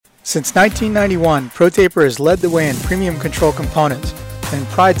Since 1991, ProTaper has led the way in premium control components and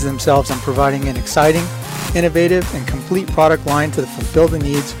prides themselves on providing an exciting, innovative, and complete product line to fulfill the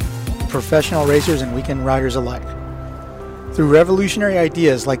needs of professional racers and weekend riders alike. Through revolutionary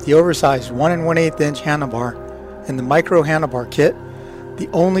ideas like the oversized 1 1/8 inch handlebar and the micro handlebar kit, the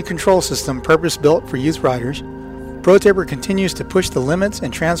only control system purpose-built for youth riders, ProTaper continues to push the limits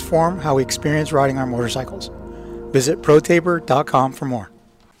and transform how we experience riding our motorcycles. Visit ProTaper.com for more.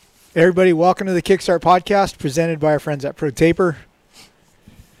 Hey everybody, welcome to the Kickstart Podcast presented by our friends at ProTaper.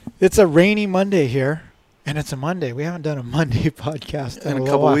 It's a rainy Monday here, and it's a Monday. We haven't done a Monday podcast in a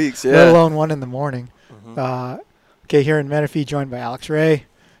couple weeks, let alone one in the morning. Okay, here in Menifee, joined by Alex Ray,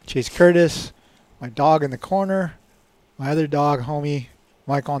 Chase Curtis, my dog in the corner, my other dog, homie,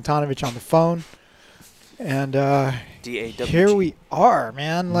 Michael Antonovich on the phone. And here we are,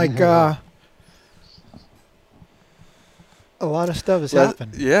 man. Like, a lot of stuff has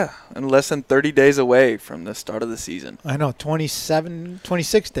happened. Yeah, and less than 30 days away from the start of the season. I know, 26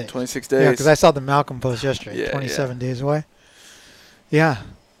 days. 26 days. Yeah, because I saw the Malcolm post yesterday. Yeah, 27 days away. Yeah.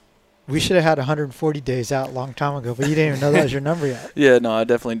 We should have had 140 days out a long time ago, but you didn't even know that was your number yet. Yeah, no, I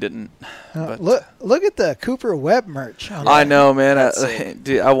definitely didn't. Look at the Cooper Webb merch. I know, man.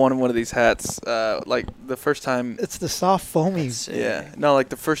 Dude, I wanted one of these hats. Like the first time. It's the soft foamy. Yeah. No, like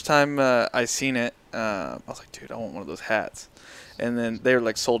the first time I seen it, I was like, dude, I want one of those hats. And then they were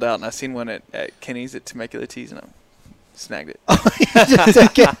like sold out, and I seen one at Kenny's at Temecula Tees, and I snagged it. Just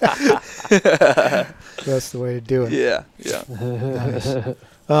take it. That's the way to do it. Yeah. Nice.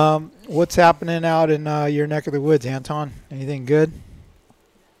 What's happening out in your neck of the woods, Anton? Anything good?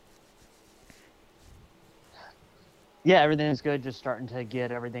 Yeah, everything's good. Just starting to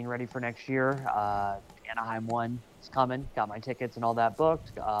get everything ready for next year. Anaheim 1 is coming. Got my tickets and all that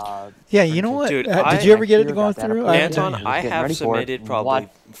booked. Yeah, you know what? Dude, did you ever get it to go through? Anton, I have submitted probably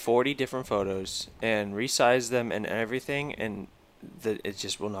What? 40 different photos and resized them and everything, and it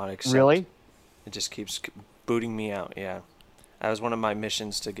just will not accept. Really? It just keeps booting me out, yeah. That was one of my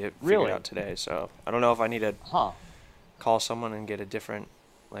missions to get figured Really? out today, so I don't know if I need to Huh. call someone and get a different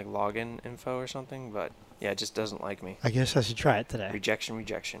login info or something, but yeah, it just doesn't like me. I guess I should try it today. Rejection,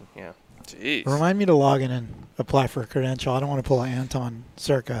 yeah. Jeez. Remind me to log in and apply for a credential. I don't want to pull an Anton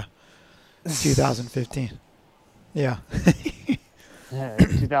circa 2015. Yeah.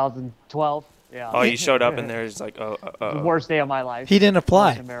 2012. Yeah. Oh, you showed up and there's like, The worst day of my life. He didn't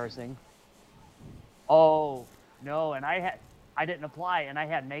apply. Most embarrassing. Oh, no, and I didn't apply, and I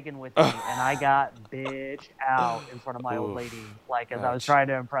had Megan with me, and I got bitch out in front of my old lady, as I was trying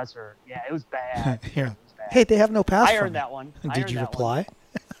to impress her. Yeah, it was bad. Here. It was bad. Hey, they have no pass. I from earned me. that one. Did you apply?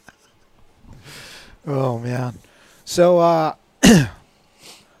 Oh man. So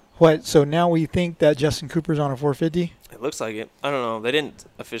what? So now we think that Justin Cooper's on a 450. It looks like it. I don't know. They didn't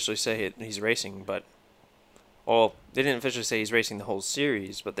officially say he's racing, but they didn't officially say he's racing the whole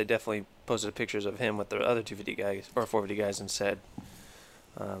series, but they definitely posted pictures of him with the other 250 guys or 450 guys and said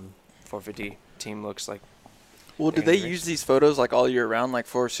 450 team looks like. Well, do they use these photos like all year round, like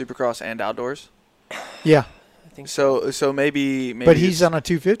for Supercross and outdoors? Yeah. I think So maybe. But he's on a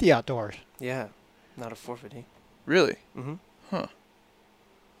 250 outdoors. Yeah, not a 450. Really? Mm-hmm. Huh.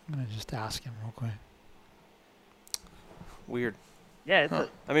 I'm gonna just ask him real quick. Weird. Yeah, it's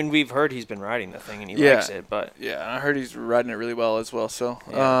I mean, we've heard he's been riding the thing and he Yeah. likes it, but Yeah, I heard he's riding it really well as well. So,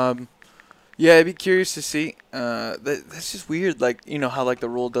 Yeah. yeah, I'd be curious to see. That's just weird. Like, you know how like the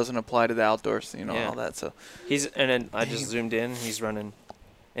rule doesn't apply to the outdoors, Yeah. all that. So and then I just zoomed in. He's running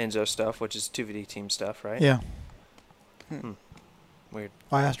Enzo stuff, which is 250 team stuff, right? Yeah. Weird.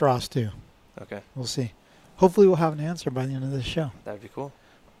 I asked Ross too. Okay, We'll see. Hopefully, we'll have an answer by the end of this show. that'd be cool.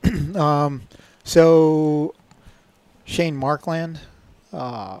 So Shane Markland,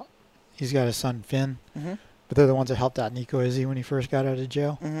 he's got his son Finn, Mhm. but they're the ones that helped out Nico Izzy when he first got out of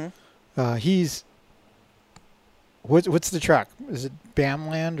jail. He's what's the track? Is it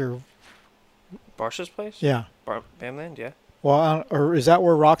Bamland or Barsha's place? yeah? Bamland, yeah. Well, or is that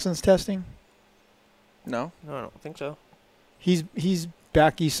where Roxon's testing? no. No, I don't think so. He's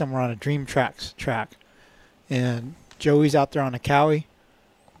back east somewhere on a Dream Tracks track, and Joey's out there on a Cowie.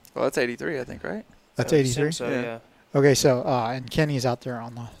 Well, that's 83, I think, right? That's I would 83. assume So Yeah. yeah. Okay, so and Kenny's out there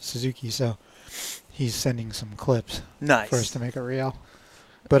on the Suzuki, so he's sending some clips Nice. for us to make it real.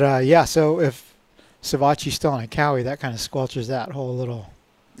 But yeah, so if Savachi's still on a Cowie, that kind of squelches that whole little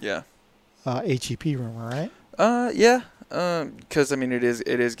Yeah. HEP rumor, right? Yeah. Because I mean, it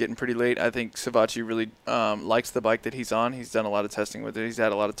is getting pretty late. I think Savachi really likes the bike that he's on. He's done a lot of testing with it. He's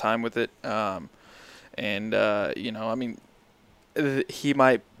had a lot of time with it. And I mean, he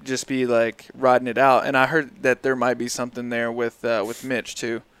might just be like riding it out. And I heard that there might be something there with Mitch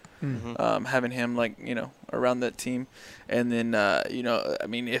too. having him around that team, and then I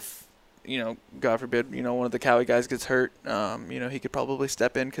mean, if God forbid, one of the Cowie guys gets hurt, he could probably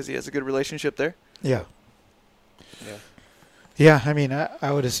step in because he has a good relationship there. Yeah. Yeah. Yeah, I mean,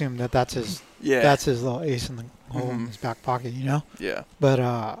 I would assume that's his little ace in the hole in his back pocket, Yeah. But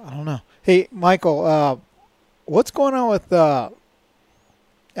I don't know. Hey, Michael, what's going on with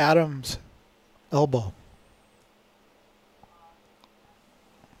Adam's elbow?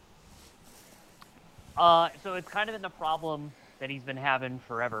 So it's kind of been the problem that he's been having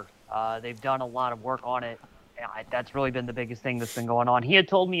forever. They've done a lot of work on it. That's really been the biggest thing that's been going on. He had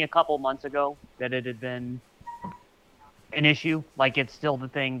told me a couple months ago that it had been an issue. Like, it's still the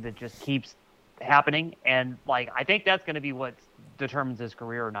thing that just keeps happening. And, I think that's going to be what determines his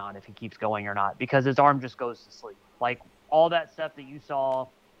career or not, if he keeps going or not, because his arm just goes to sleep. All that stuff that you saw,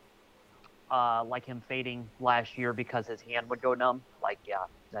 him fading last year because his hand would go numb,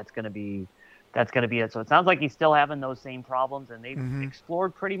 that's going to be it. So it sounds like he's still having those same problems, and they've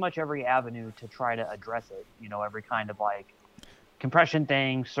explored pretty much every avenue to try to address it. Every kind of compression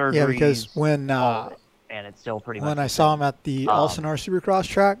thing, surgery. Yeah, because when and it's still pretty much. When I saw him at the Elsinore Supercross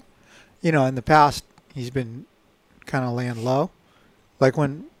track, in the past he's been kind of laying low. Like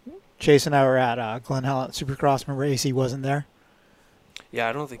when Chase and I were at Glen Helen Supercross, remember AC wasn't there? Yeah,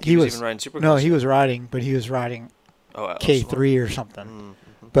 I don't think he was even riding Supercross. No, he was riding, but he was riding K3 or something. Mm-hmm.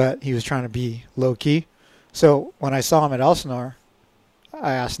 But he was trying to be low key. So when I saw him at Elsinore,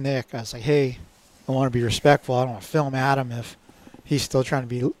 I asked Nick, I was like, hey, I want to be respectful. I don't want to film Adam if he's still trying to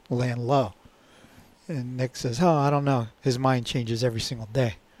be laying low. And Nick says, I don't know. His mind changes every single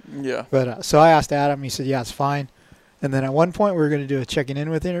day. Yeah. But so I asked Adam. He said, yeah, it's fine. And then at one point we were going to do a checking in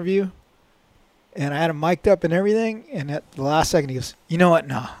with interview. And I had him mic'd up and everything. And at the last second he goes, you know what?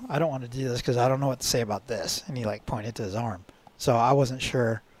 No, I don't want to do this because I don't know what to say about this. And he pointed to his arm. So I wasn't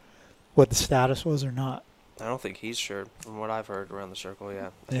sure what the status was or not. I don't think he's sure from what I've heard around the circle,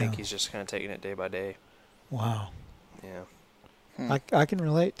 yeah. I think he's just kind of taking it day by day. Wow. Yeah. I can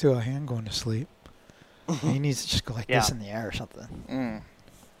relate to a hand going to sleep. He needs to just go this in the air or something.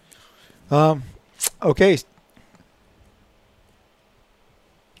 Okay.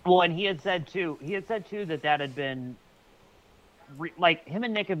 Well, and he had said too that had been him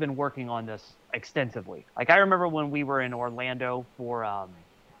and Nick have been working on this extensively. I remember when we were in Orlando for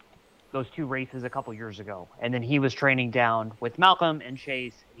those two races a couple years ago, and then he was training down with Malcolm and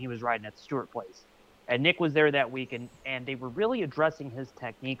Chase, and he was riding at the Stewart place. And Nick was there that week, and they were really addressing his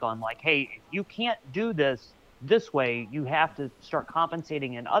technique on hey, if you can't do this way, you have to start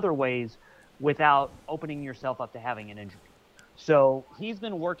compensating in other ways without opening yourself up to having an injury. So he's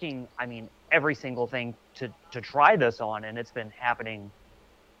been working, every single thing to try this on, and it's been happening,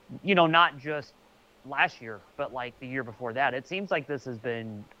 not just last year, but the year before that. It seems like this has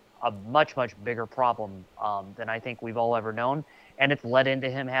been a much, much bigger problem than I think we've all ever known. And it's led into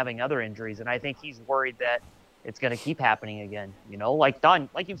him having other injuries. And I think he's worried that it's going to keep happening again. Don,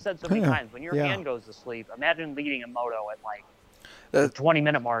 like you've said so many times, when your hand goes to sleep, imagine leading a moto at the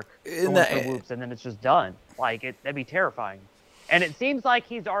 20-minute mark, going through whoops, and then it's just done. That'd be terrifying. And it seems like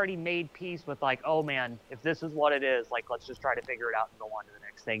he's already made peace with oh man, if this is what it is, let's just try to figure it out and go on to the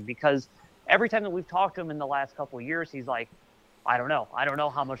next thing. Because every time that we've talked to him in the last couple of years, he's I don't know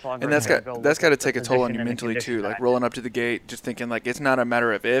how much longer. And that's got to take a toll on you mentally too. Rolling up to the gate, just thinking it's not a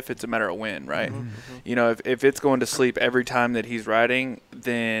matter of if, it's a matter of when, right? Mm-hmm. If it's going to sleep every time that he's riding,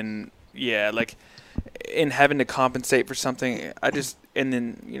 then in having to compensate for something, just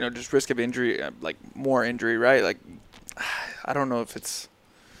risk of injury, more injury, right? I don't know if it's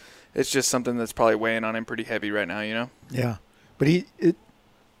just something that's probably weighing on him pretty heavy right now, Yeah, but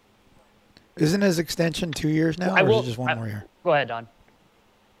isn't his extension 2 years now, or is it just one more year? Go ahead, Don.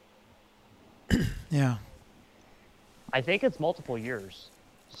 Yeah. I think it's multiple years.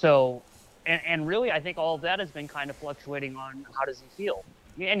 So, and really, I think all of that has been kind of fluctuating on how does he feel.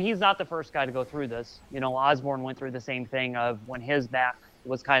 And he's not the first guy to go through this. Osborne went through the same thing of when his back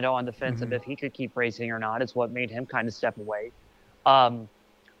was kind of on the fence of if he could keep racing or not. It's what made him kind of step away.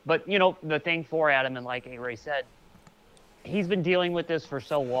 But, the thing for Adam, and like A-Ray said, he's been dealing with this for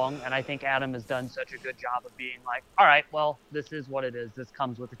so long, and I think Adam has done such a good job of being all right, well, this is what it is. This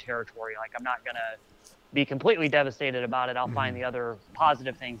comes with the territory. I'm not going to be completely devastated about it. I'll find the other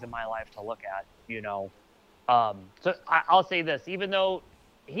positive things in my life to look at, So I'll say this, even though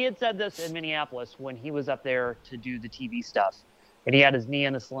he had said this in Minneapolis when he was up there to do the TV stuff, and he had his knee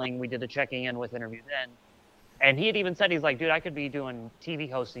in a sling. We did a checking in with interview then. And he had even said, he's dude, I could be doing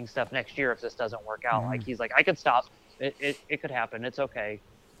TV hosting stuff next year if this doesn't work out. He's I could stop. It could happen. It's okay.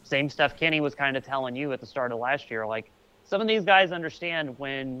 Same stuff Kenny was kind of telling you at the start of last year. some of these guys understand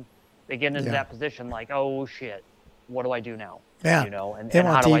when they get into Yeah. that position, like, oh shit, what do I do now? Yeah. You know, and Him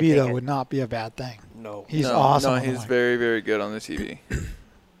how on do I TV take though it? would not be a bad thing. No. He's no, awesome. No, on the he's mic. very, very good on the TV.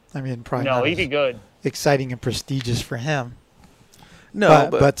 I mean, probably No, not he'd be as good. exciting and prestigious for him. No,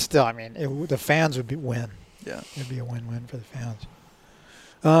 but still, I mean, the fans would win. yeah. It'd be a win-win for the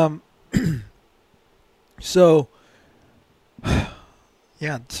fans. So,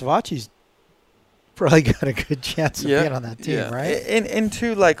 yeah, Savachi's probably got a good chance of being on that team, right? And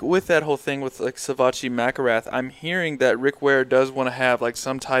too, like with that whole thing with like Savachi McElrath, I'm hearing that Rick Ware does want to have like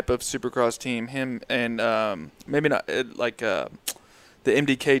some type of Supercross team. Him and maybe not the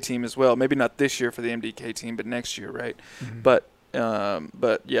MDK team as well. Maybe not this year for the MDK team, but next year, right? Mhm.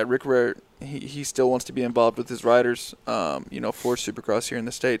 But yeah, Rick Ware he still wants to be involved with his riders, for Supercross here in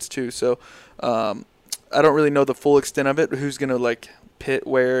the States too. So I don't really know the full extent of it, who's gonna like pit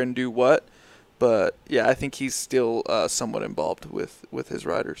where and do what. But yeah, I think he's still somewhat involved with his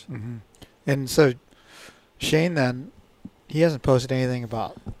riders. Mm-hmm. And so Shane, then, he hasn't posted anything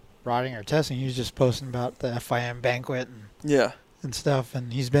about riding or testing. He's just posting about the FIM banquet Yeah. and stuff.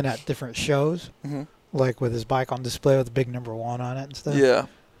 And he's been at different shows, Mm-hmm. like with his bike on display with the big number 1 on it and stuff. Yeah.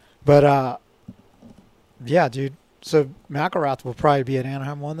 But yeah, dude. So McElrath will probably be at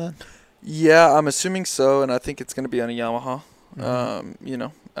Anaheim 1 then. Yeah, I'm assuming so, and I think it's going to be on a Yamaha.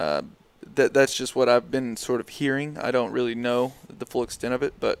 Mhm. That's just what I've been sort of hearing. I don't really know the full extent of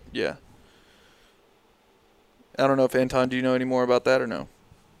it, but yeah. I don't know if Anton, do you know any more about that or no?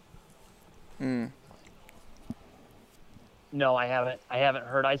 No, I haven't. I haven't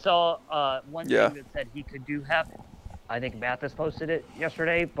heard. I saw one Yeah. thing that said he could do HEP. I think Mathis posted it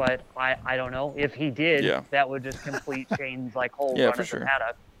yesterday, but I don't know. If he did, Yeah. that would just complete Shane's like whole Yeah, run for of the sure.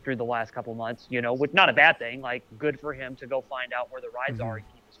 paddock through the last couple months. Which not a bad thing. Like good for him to go find out where the rides Mhm. are and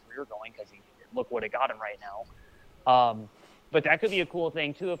keep his career going because look what it got him right now. But that could be a cool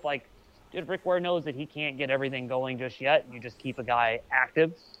thing too if like, dude, Rick Ware knows that he can't get everything going just yet. You just keep a guy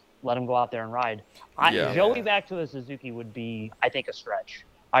active, let him go out there and ride. Yeah. Joey back to a Suzuki would be, I think, a stretch.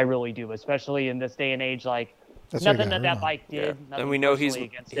 I really do, especially in this day and age. Like That's what he nothing got that hurt on. bike did. Yeah. Nothing And we know he's personally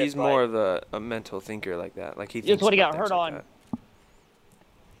against it, but more of a mental thinker like that. Like he thinks That's what he about got things hurt like on. that.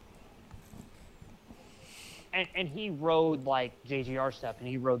 And he rode like JGR stuff, and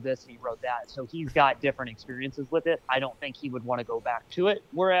he rode this, and he rode that. So he's got different experiences with it. I don't think he would want to go back to it.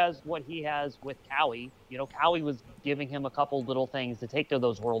 Whereas what he has with Cowie, Cowie was giving him a couple little things to take to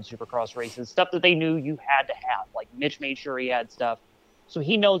those World Supercross races, stuff that they knew you had to have. Like Mitch made sure he had stuff. So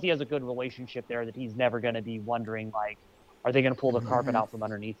he knows he has a good relationship there that he's never going to be wondering, like, are they going to pull the carpet out from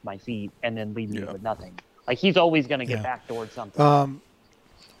underneath my feet and then leave me with nothing? Like he's always going to get Yeah. back towards something.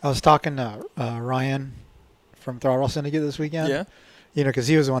 I was talking to Ryan from Throttle Syndicate this weekend. Yeah. Because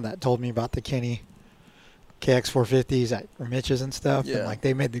he was the one that told me about the Kenny KX450s at Mitch's and stuff. Yeah. And like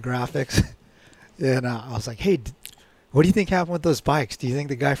they made the graphics. And I was like, hey, what do you think happened with those bikes? Do you think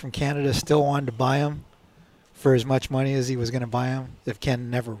the guy from Canada still wanted to buy them for as much money as he was going to buy them if Ken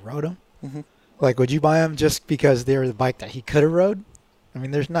never rode them? Mm-hmm. Like, would you buy them just because they were the bike that he could have rode? I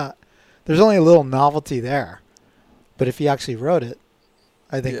mean, there's only a little novelty there. But if he actually rode it,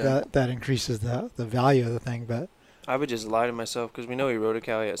 I think that increases the value of the thing. But I would just lie to myself because we know he rode a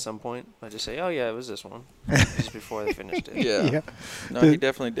Cali at some point. I just say, oh yeah, it was this one, just before they finished it. Yeah. No, he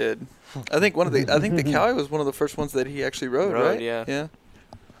definitely did. I think the Cowie was one of the first ones that he actually rode, right? Yeah. Yeah.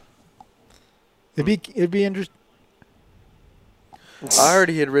 it'd be interesting. I heard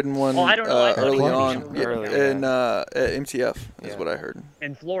he had ridden one I don't know. I thought early he on did. Early, in at MTF is Yeah. what I heard.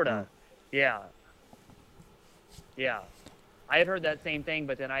 In Florida. Yeah. Yeah. I had heard that same thing,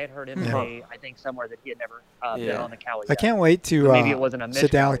 but then I had heard him Yeah. say, I think somewhere that he had never been Yeah. on the Cowie. I can't wait to Or maybe it wasn't a Mitch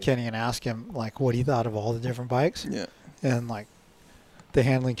sit down with Cowie. Kenny and ask him like what he thought of all the different bikes Yeah. and like the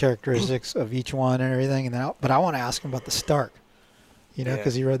handling characteristics of each one and everything. And but I want to ask him about the Stark, Yeah.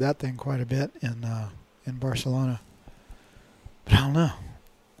 because he rode that thing quite a bit in Barcelona. But I don't know.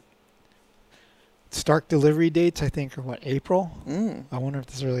 Stark delivery dates, I think, are April? I wonder if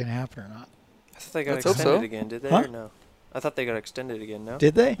this is really going to happen or not. I thought they got Let's hope extended so. again, did they? Huh? Or no? I thought they got extended again, no?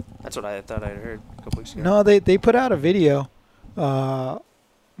 Did they? That's what I thought I'd heard a couple weeks ago. No, they put out a video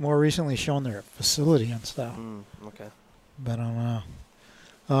more recently showing their facility and stuff. Okay. But I don't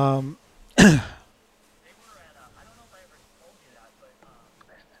know.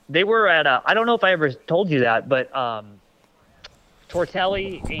 They were at, I don't know if I ever told you that, but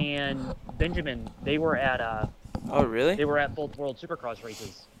Tortelli and Benjamin, they were at Oh, really? they were at both World Supercross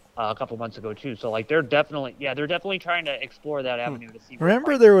races a couple months ago too. So like they're definitely trying to explore that avenue to see. where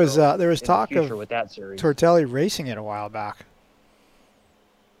Remember it might there was go there was in the talk future of with that series. Tortelli racing it a while back.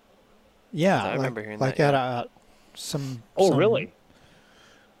 Yeah, I like, remember hearing like that, at some. Oh, some- really?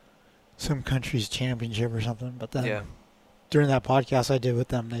 Some country's championship or something. But then Yeah. during that podcast I did with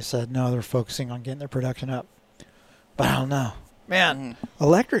them, they said no, they're focusing on getting their production up. But I don't know, man.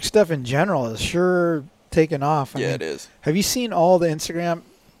 Electric stuff in general is sure taking off. I Yeah, mean, it is. Have you seen all the Instagram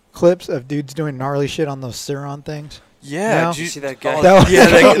clips of dudes doing gnarly shit on those Ciron things? Yeah, No. did you You see that guy? That was- yeah,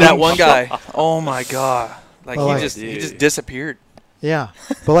 that one guy. Oh my god! Like Well, he like- just disappeared. Yeah,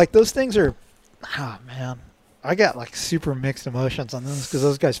 but like those things are, man, I got like super mixed emotions on those because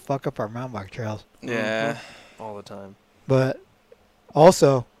those guys fuck up our mountain bike trails. Yeah. All the time. But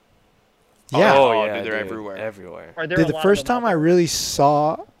also, yeah, Oh, dude, they're everywhere. Everywhere. Are there dude, a the lot first of them time out I there? really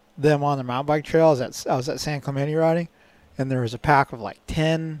saw them on the mountain bike trail, I was at San Clemente riding, and there was a pack of like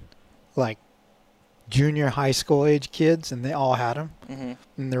 10, like junior high school age kids, and they all had them, Mm-hmm.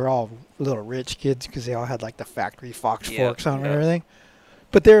 and they're all little rich kids because they all had like the factory Fox Yeah, forks on them yeah. and everything.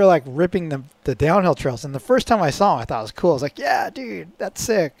 But they were like ripping the downhill trails, and the first time I saw them, I thought it was cool. I was like, yeah, dude, that's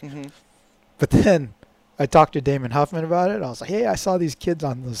sick. Mm-hmm. But then I talked to Damon Huffman about it. I was like, hey, I saw these kids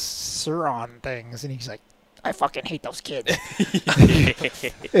on those Ciron things. And he's like, I fucking hate those kids.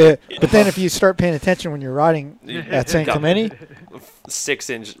 But then if you start paying attention when you're riding at San Got Clemente,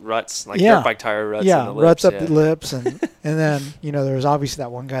 6-inch ruts, like Yeah. dirt bike tire ruts. in yeah, the ruts lips, up yeah. the lips. And then, there was obviously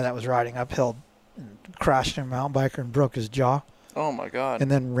that one guy that was riding uphill and crashed in a mountain biker and broke his jaw Oh my god. and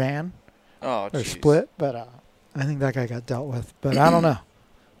then ran Oh, or jeez. split. But I think that guy got dealt with. But I don't know.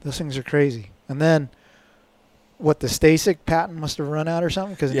 Those things are crazy. And then what, the Stasic patent must have run out or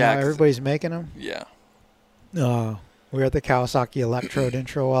something because Yeah, now 'cause everybody's making them. Yeah. We were at the Kawasaki Electrode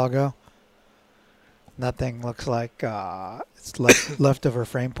intro a while ago. And that thing looks like it's leftover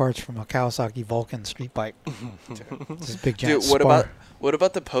frame parts from a Kawasaki Vulcan street bike. It's this big giant Dude, what spar.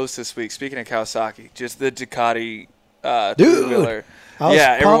 about the post this week? Speaking of Kawasaki, just the Ducati Dude! three-wheeler. I was yeah,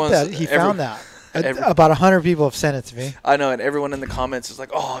 pumped everyone's- that he every- found that. every- About 100 people have sent it to me. I know, and everyone in the comments is like,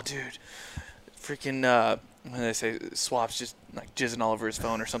 "Oh, dude, freaking!" When they say Swap's just like jizzing all over his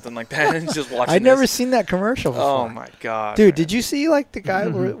phone or something like that, and he's just watching. I'd never this. seen that commercial before. Oh my god, Dude, man. did you see like the guy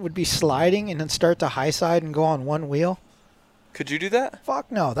where it would be sliding and then start to high side and go on one wheel? Could you do that?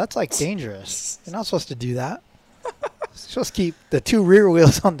 Fuck no, that's like dangerous. You're not supposed to do that. You're supposed to keep the two rear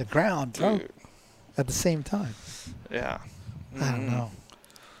wheels on the ground, bro, Dude, at the same time. yeah. I don't Mhm. know.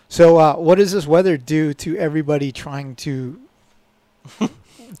 So, what does this weather do to everybody trying to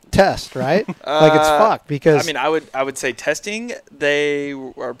test? Right? Like it's fucked because I mean, I would say testing. They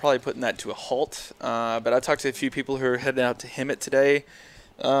are probably putting that to a halt. But I talked to a few people who are heading out to Hemet today.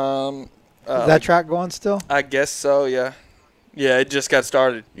 is that track going still? I guess so. Yeah. Yeah, it just got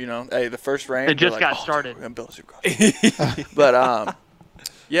started. Hey, the first rain. It just they're got like, started. We're gonna build a supercross. But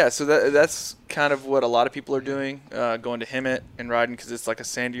yeah. So that's kind of what a lot of people are doing, going to Hemet and riding because it's like a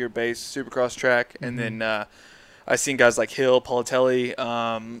sandier base supercross track, and then. I've seen guys like Hill, Politelli,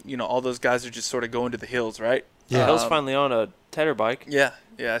 all those guys are just sort of going to the hills, right? Yeah. Hill's finally on a tedder bike. Yeah,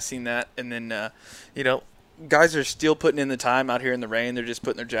 I've seen that. And then, guys are still putting in the time out here in the rain. They're just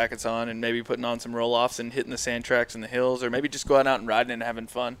putting their jackets on and maybe putting on some roll-offs and hitting the sand tracks in the hills, or maybe just going out and riding and having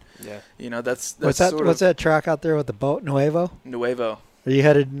fun. Yeah. That's What's that? sort What's of that track out there with the boat, Nuevo? Nuevo. Are you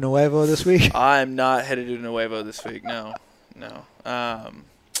headed to Nuevo this week? I'm not headed to Nuevo this week. No.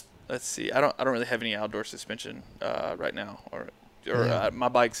 Let's see. I don't really have any outdoor suspension right now, or Yeah. my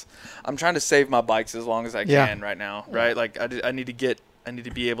bikes. I'm trying to save my bikes as long as I Yeah. can right now. Right, like I need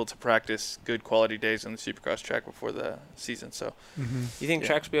to be able to practice good quality days on the Supercross track before the season. So You think Yeah.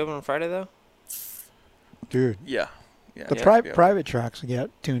 tracks will be open on Friday though? Dude, yeah. the it should be okay. private tracks will get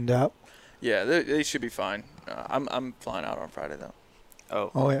tuned up. Yeah, they should be fine. I'm flying out on Friday though.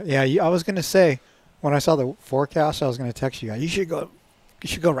 Oh. Oh yeah, I was gonna say when I saw the forecast, I was gonna text you. You should go. You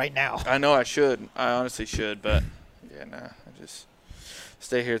should go right now. I know I should. I honestly should, but yeah, nah. I just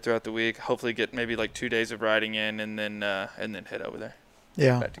stay here throughout the week. Hopefully, get maybe like 2 days of riding in, and then head over there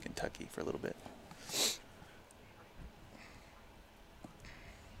Yeah. back to Kentucky for a little bit.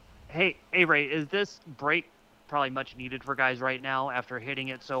 Hey, Ray, is this break probably much needed for guys right now after hitting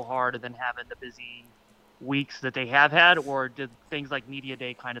it so hard and then having the busy weeks that they have had, or did things like Media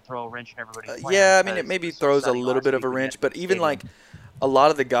Day kind of throw a wrench in everybody's plans? Yeah, I mean, it because maybe was so throws a exciting little last bit of a week to wrench, get but even stadium. like a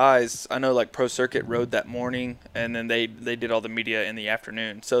lot of the guys, I know like Pro Circuit rode that morning, and then they did all the media in the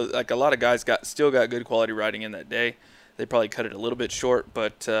afternoon. So like a lot of guys still got good quality riding in that day. They probably cut it a little bit short,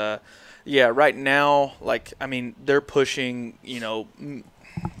 but yeah, right now, like I mean, they're pushing.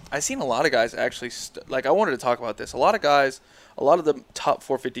 I've seen a lot of guys actually. Like I wanted to talk about this. A lot of the top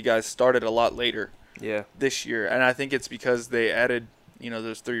 450 guys started a lot later Yeah. this year, and I think it's because they added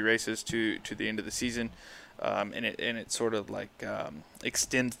those 3 races to the end of the season. and it sort of like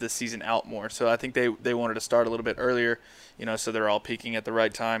extends the season out more. So I think they wanted to start a little bit earlier, so they're all peaking at the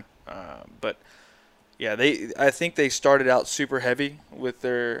right time. But yeah, I think they started out super heavy with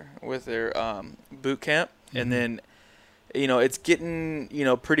their boot camp, and then it's getting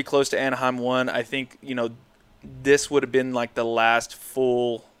pretty close to Anaheim 1. I think this would have been like the last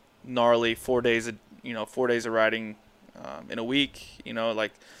full gnarly 4 days of 4 days of riding in a week,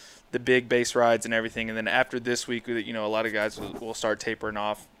 like the big base rides and everything. And then after this week, a lot of guys will start tapering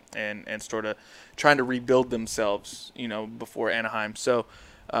off and sort of trying to rebuild themselves, before Anaheim. So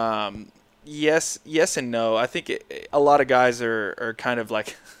yes and no. I think a lot of guys are kind of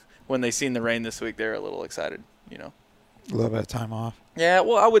like, when they seen the rain this week, they're a little excited, A little bit of time off. Yeah,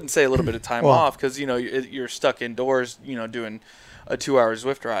 well, I wouldn't say a little bit of time off, because you're stuck indoors, doing a 2-hour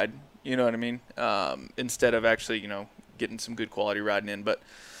Zwift ride. You know what I mean? Instead of actually, getting some good quality riding in. But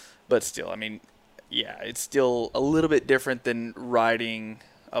still, I mean, yeah, it's still a little bit different than riding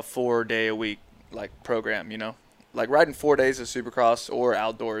a 4-day-a-week like program. Like riding 4 days of Supercross or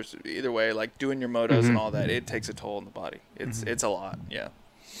outdoors. Either way, like doing your motos and all that, it takes a toll on the body. It's a lot. Yeah.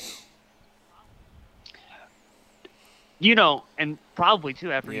 And probably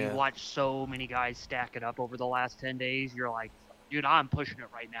too, after you watch so many guys stack it up over the last 10 days, you're like, dude, I'm pushing it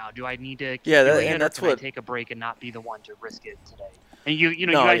right now. Do I need to keep doing it, or can I take a break and not be the one to risk it today? And you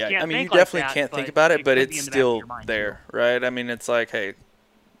guys can't think you definitely like that, can't think about it, but could be it's in the back of still your mind, there, too. right? I mean, it's like, hey,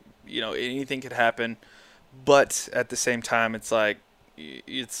 anything could happen, but at the same time, it's like,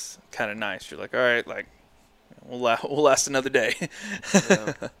 it's kind of nice. You're like, all right, like, we'll last another day.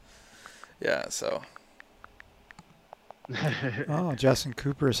 Yeah, so. Oh, Justin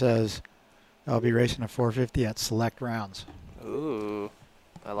Cooper says I'll be racing a 450 at select rounds. Ooh,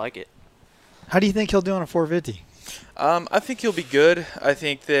 I like it. How do you think he'll do on a 450? I think he'll be good. I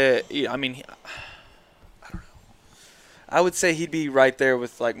think that, I mean, I don't know. I would say he'd be right there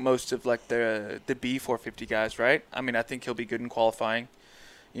with like most of like the B450 guys, right? I mean, I think he'll be good in qualifying,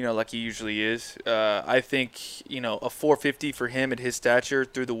 like he usually is. I think, a 450 for him at his stature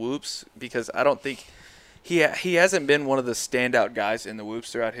through the whoops, because I don't think he hasn't been one of the standout guys in the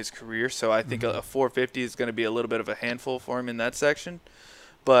whoops throughout his career. So I think a 450 is going to be a little bit of a handful for him in that section.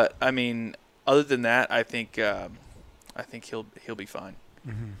 But I mean, other than that, I think he'll be fine.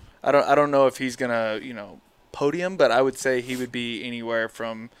 I don't know if he's gonna podium, but I would say he would be anywhere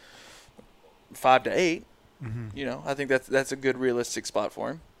from 5 to 8. I think that's a good realistic spot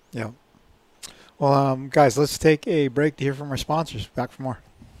for him. Yeah. Well, guys, let's take a break to hear from our sponsors. Back for more.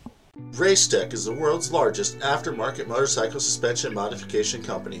 Racetech is the world's largest aftermarket motorcycle suspension modification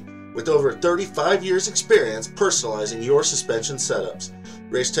company, with over 35 years experience personalizing your suspension setups.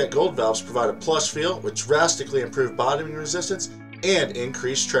 Racetech Gold Valves provide a plush feel with drastically improved bottoming resistance and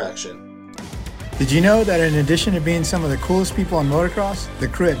increased traction. Did you know that in addition to being some of the coolest people in motocross, the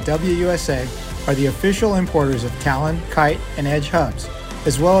crew at WUSA are the official importers of Talon, Kite, and Edge hubs,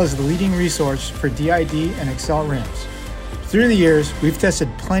 as well as the leading resource for DID and Excel rims. Through the years, we've tested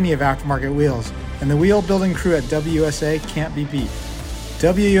plenty of aftermarket wheels, and the wheel building crew at WUSA can't be beat.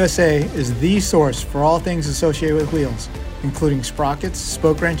 WUSA is the source for all things associated with wheels, including sprockets,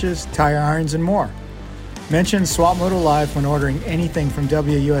 spoke wrenches, tire irons, and more. Mention Swap Moto Live when ordering anything from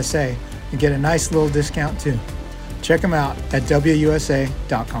WUSA and get a nice little discount too. Check them out at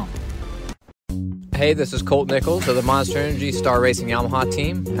WUSA.com. Hey, this is Colt Nichols of the Monster Energy Star Racing Yamaha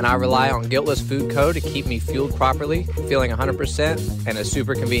team, and I rely on Guiltless Food Co. to keep me fueled properly, feeling 100%, and is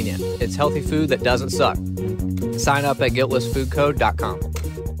super convenient. It's healthy food that doesn't suck. Sign up at guiltlessfoodco.com.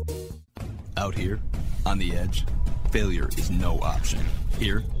 Out here, on the edge, failure is no option.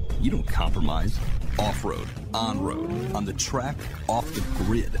 Here, you don't compromise. Off-road, on-road, on the track, off the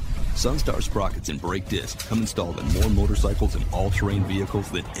grid. Sunstar sprockets and brake discs come installed in more motorcycles and all-terrain vehicles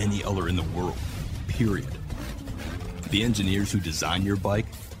than any other in the world. Period. The engineers who design your bike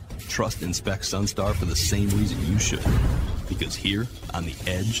trust and spec Sunstar for the same reason you should. Because here, on the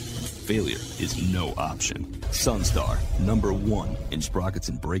edge, failure is no option. Sunstar, #1 in sprockets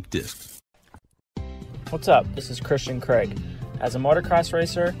and brake discs. What's up? This is Christian Craig. As a motocross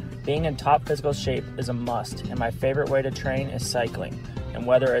racer, being in top physical shape is a must, and my favorite way to train is cycling. And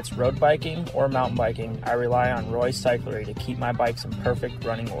whether it's road biking or mountain biking, I rely on Roy Cyclery to keep my bikes in perfect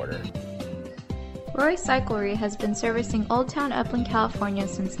running order. Roy Cyclery has been servicing Old Town Upland, California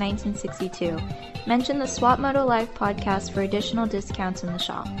since 1962. Mention the Swap Moto Live podcast for additional discounts in the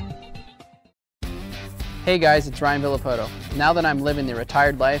shop. Hey guys, it's Ryan Villapoto. Now that I'm living the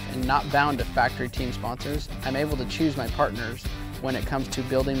retired life and not bound to factory team sponsors, I'm able to choose my partners when it comes to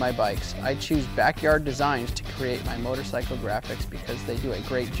building my bikes. I choose Backyard Designs to create my motorcycle graphics because they do a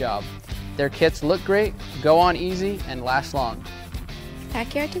great job. Their kits look great, go on easy, and last long.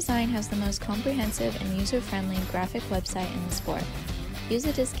 Backyard Design has the most comprehensive and user-friendly graphic website in the sport. Use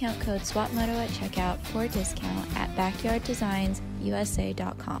the discount code SWAPMOTO at checkout for a discount at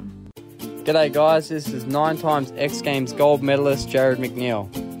backyarddesignsusa.com. G'day guys, this is 9 times X Games gold medalist Jared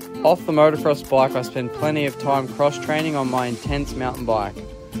McNeil. Off the motocross bike, I spend plenty of time cross-training on my intense mountain bike.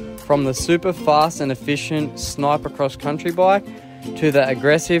 From the super fast and efficient Sniper cross-country bike to the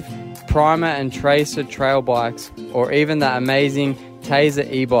aggressive Primer and Tracer trail bikes, or even the amazing Taser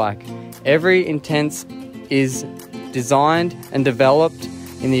e-bike. Every Intense is designed and developed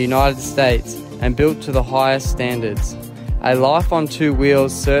in the United States and built to the highest standards. A life on 2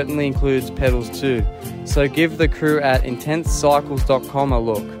 wheels certainly includes pedals too, so give the crew at intensecycles.com a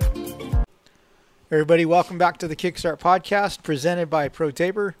look. Everybody, welcome back to the Kickstart Podcast presented by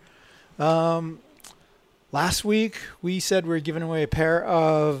ProTaper. Last week, we said we were giving away a pair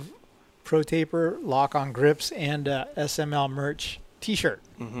of ProTaper lock-on grips and SML merch t-shirt.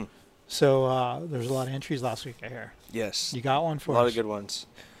 Mm-hmm. So there's a lot of entries last week, I hear. Yes. You got one for us? A lot of good ones.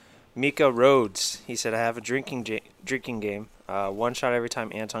 Mika Rhodes, he said, I have a drinking game. 1 shot every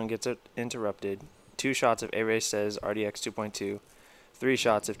time Anton gets interrupted. 2 shots if A-Ray says RDX 2.2. 3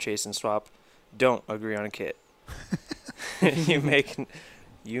 shots if Chase and Swap don't agree on a kit.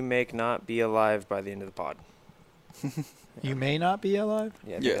 You make not be alive by the end of the pod. You may not be alive?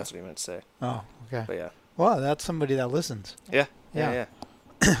 Yeah, I think that's what he meant to say. Oh, okay. But yeah. Well, that's somebody that listens. Yeah.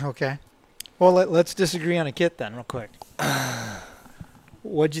 Okay. Well, let's disagree on a kit then, real quick.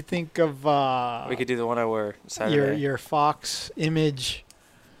 What'd you think of we could do the one I wore Saturday. your Fox Image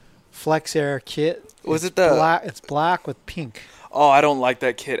Flex Air kit? Was it's it the black? It's black with pink. Oh, I don't like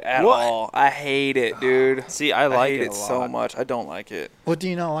that kit at all. I hate it, dude. See, I like hate it a so lot. much. I don't like it. What do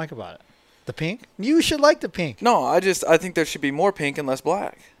you not like about it? The pink? You should like the pink. No, I think there should be more pink and less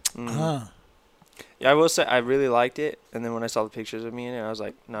black. Huh. Yeah, I will say I really liked it, and then when I saw the pictures of me in it, I was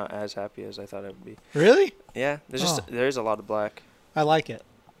like not as happy as I thought it would be. Really? Yeah, there's a lot of black. I like it.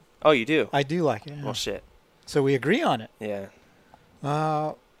 Oh, you do? I do like it. Yeah. Well, shit. So we agree on it. Yeah.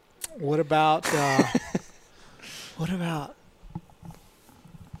 What about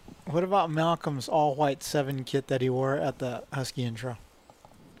what about Malcolm's all white 7 kit that he wore at the Husky intro?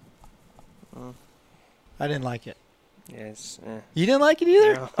 I didn't like it. Yes. You didn't like it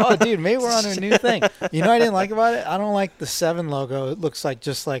either? No. Oh, dude, maybe we're on a new thing. You know what I didn't like about it? I don't like the 7 logo. It looks like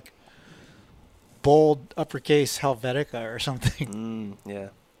just like bold uppercase Helvetica or something. Yeah.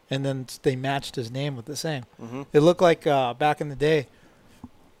 And then they matched his name with the same. Mm-hmm. It looked like back in the day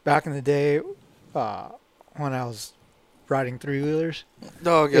when I was riding 3-wheelers.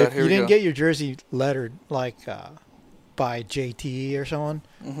 Oh, God, if here you we didn't go. get your jersey lettered like by JT or someone,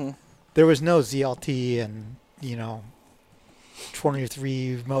 Mm-hmm. there was no ZLT and,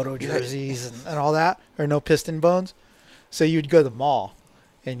 23 moto jerseys and all that, or no piston bones. So you'd go to the mall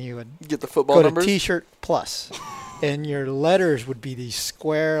and you would get the football go numbers? to T-shirt plus. And your letters would be these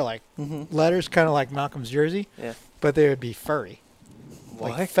square letters, kind of like Malcolm's jersey. Yeah. But they would be furry,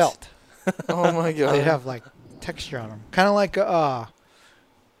 like What? felt. Oh my God. They'd have like texture on them, kind of like a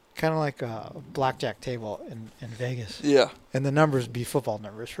blackjack table in Vegas. Yeah. And the numbers be football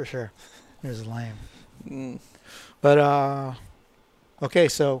numbers for sure. It was lame. Mm. But okay,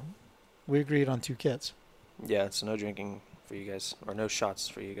 so we agreed on 2 kits. Yeah, so no drinking for you guys, or no shots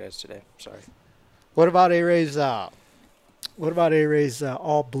for you guys today. Sorry. What about A-Ray's all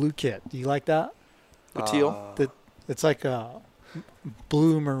blue kit? Do you like that? The teal? It's like a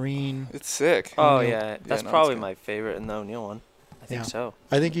blue marine. It's sick. Oh, O'Neal. yeah. That's no, probably it's good. my favorite in the O'Neal one. I think so.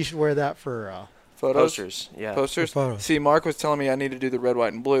 I think you should wear that for Photos? Posters, yeah. Posters. For photos. See, Mark was telling me I need to do the red,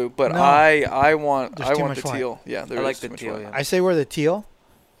 white, and blue, but No. I want There's too the much white. teal. Yeah, there I is like too the much teal, white. yeah. I say wear the teal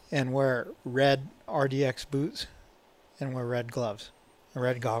and wear red RDX boots and wear red gloves and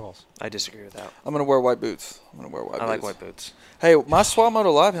red goggles. I disagree with that. I'm gonna wear white boots. I like white boots. Hey, my Swap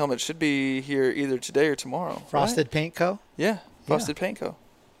Moto Live helmet should be here either today or tomorrow. Frosted right? Paint Co. Yeah, Frosted Paint Co.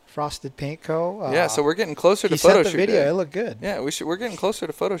 Frosted Paint Co. Yeah, so we're getting closer to he photo sent the shoot video. day. It looked good. Yeah, we're getting closer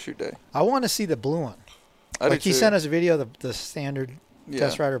to photo shoot day. I want to see the blue one. I do Like he too. sent us a video, the standard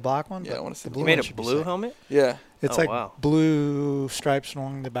Test Rider black one. Yeah, but I want to see the the blue You made one a should be blue sick. helmet? Yeah. It's Oh, like wow. blue stripes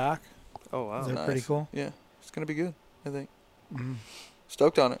along the back. Oh, wow. They're pretty cool. Yeah, it's gonna be good. I think. Mm.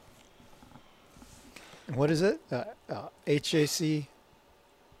 Stoked on it. What is it? HJC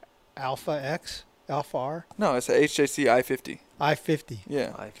Alpha X? Alpha R? No, it's a HJC i50. I-50.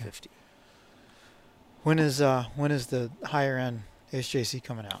 Yeah. I-50. When is the higher end HJC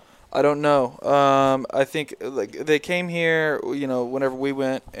coming out? I don't know. I think like they came here, whenever we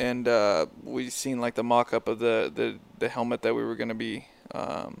went, and we seen like the mock-up of the helmet that we were going to be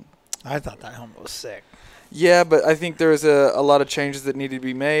I thought that helmet was sick. Yeah, but I think there's a lot of changes that needed to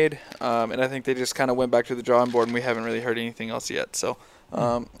be made, and I think they just kind of went back to the drawing board, and we haven't really heard anything else yet. So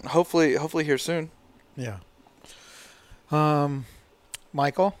hopefully here soon. Yeah.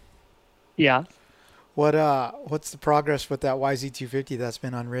 Michael? Yeah. What's the progress with that YZ250 that's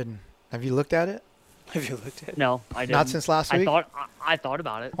been unridden? Have you looked at it? Have you looked at it? No, I didn't. Not since last week? I thought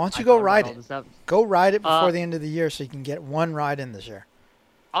about it. Why don't you I go thought ride about all it? this stuff. Go ride it before the end of the year so you can get one ride in this year.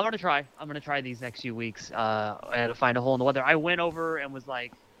 I'm gonna try. I'm gonna try these next few weeks. I had to find a hole in the weather. I went over and was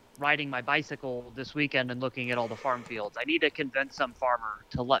like riding my bicycle this weekend and looking at all the farm fields. I need to convince some farmer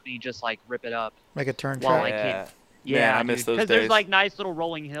to let me just like rip it up. Make a turn while track. I can't. Yeah, Yeah, I miss those because days. there's like nice little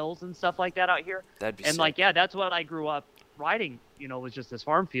rolling hills and stuff like that out here. That'd be and sick. like that's what I grew up riding. Was just this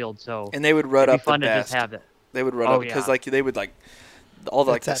farm field. So And they would rut it'd be up fun the to best. just have it. They would rut Oh, up because yeah. like they would like all the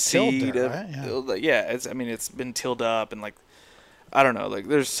like the It's that tilled seed. dirt, right? Yeah. It's been tilled up and like I don't know, like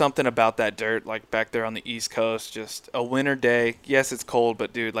there's something about that dirt like back there on the East Coast. Just a winter day. Yes, it's cold,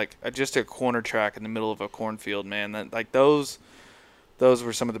 but dude, like just a corner track in the middle of a cornfield, man. That like those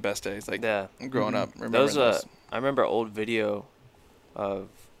were some of the best days. Like growing up, remembering those. I remember old video of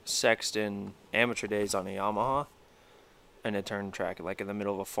Sexton amateur days on a Yamaha and a turn track like in the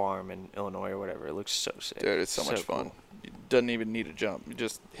middle of a farm in Illinois or whatever. It looks so sick. Dude, it's so much fun. Cool. You doesn't even need a jump. You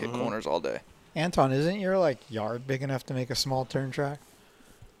just hit corners all day. Anton, isn't your like yard big enough to make a small turn track?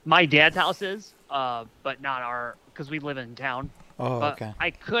 My dad's house is, but not our, because we live in town. Oh, But okay.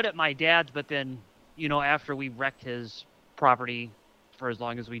 I could at my dad's, but then, after we wrecked his property for as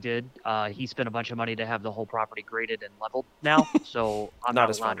long as we did, he spent a bunch of money to have the whole property graded and leveled now. So I'm Not not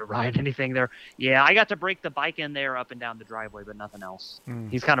as allowed fun. to ride anything there. Yeah, I got to break the bike in there up and down the driveway, but nothing else.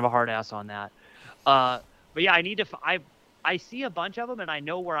 He's kind of a hard ass on that. But yeah, I need to. I see a bunch of them, and I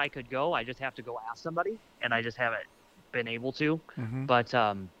know where I could go. I just have to go ask somebody, and I just haven't been able to. But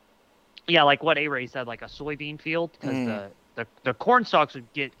yeah, like what A-Ray said, like a soybean field, because the corn stalks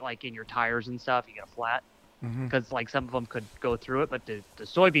would get like in your tires and stuff. You get a flat because like some of them could go through it, but the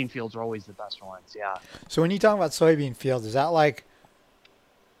soybean fields are always the best ones. Yeah. So when you talk about soybean fields, is that like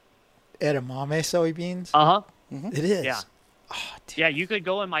edamame soybeans? Uh huh. It is. Yeah. Yeah, you could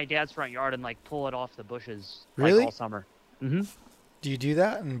go in my dad's front yard and like pull it off the bushes Really? like all summer. Do you do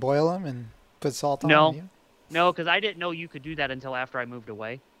that and boil them and put salt on No. them? No, because I didn't know you could do that until after I moved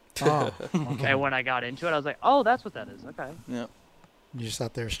away. Oh, okay. And when I got into it, I was like, oh, that's what that is. Okay. Yeah. You just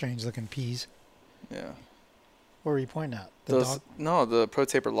thought they were strange looking peas. Yeah. What were you pointing at? The Those, dog? no, the Pro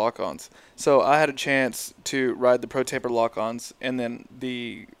Taper lock-ons. So I had a chance to ride the Pro Taper lock-ons and then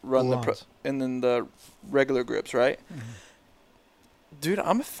the Balloons. and then the regular grips, right? Dude,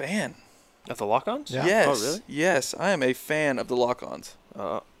 I'm a fan. Of the lock-ons? Yeah. Yes. Oh, really? Yes, I am a fan of the lock-ons.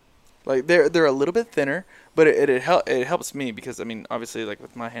 Like they're a little bit thinner, but it helps me because I mean obviously like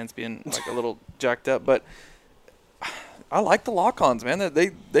with my hands being like a little jacked up, but I like the lock-ons, man.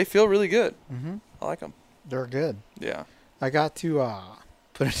 They feel really good. I like them. They're good. Yeah. I got to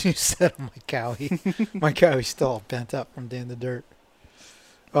put a new set on my Cowie. My Cowie's still all bent up from doing the dirt.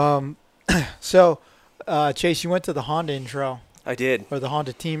 So, Chase, you went to the Honda intro. I did. Or the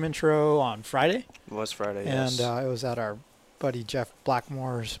Honda team intro on Friday. It was Friday, And yes. it was at our buddy Jeff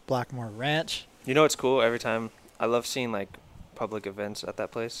Blackmore's Blackmore Ranch. You know what's cool? Every time, I love seeing like public events at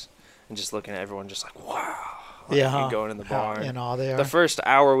that place and just looking at everyone just like, wow. Like, Yeah. and going in the How barn. in awe they are. The first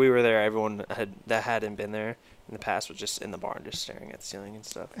hour we were there, everyone that hadn't been there in the past was just in the barn, just staring at the ceiling and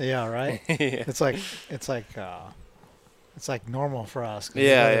stuff. Yeah, right. Yeah. It's like normal for us. 'cause we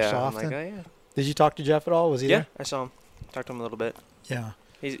Yeah, go there yeah. so I'm often. like, oh, yeah. Did you talk to Jeff at all? Was he Yeah, there? I saw him. Talked to him a little bit. Yeah.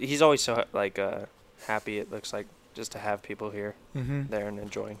 He's always so like happy. It looks like just to have people here, Mhm. there and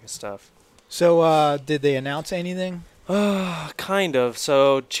enjoying his stuff. So, did they announce anything? Kind of.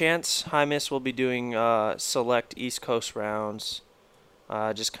 So Chance Hymas will be doing select East Coast rounds,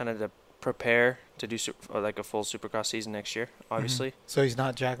 just kind of to prepare to do like a full Supercross season next year. Obviously, So he's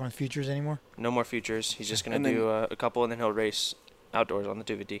not jacking with futures anymore? no more futures. He's just gonna And then- do a couple, and then he'll race outdoors on the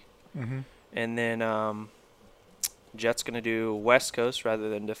 250. Mm-hmm. And then Jet's gonna do West Coast rather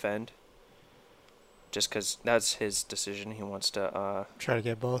than defend, just because that's his decision. He wants to. Try to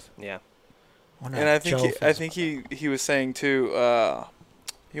get both. Yeah. Wonder And how I think Joe he, I feels think about he was saying too.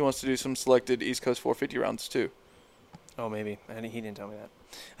 He wants to do some selected East Coast 450 rounds too. Oh, maybe. He didn't tell me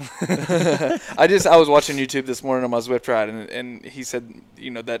that. I was watching YouTube this morning on my Zwift ride, and he said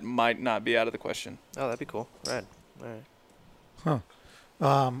that might not be out of the question. Oh, that'd be cool. Rad. All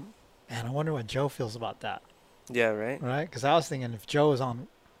right. And I wonder what Joe feels about that. Yeah. Right. Right? Because I was thinking if Joe was on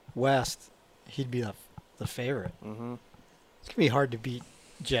West, he'd be the favorite. Mm-hmm. It's going to be hard to beat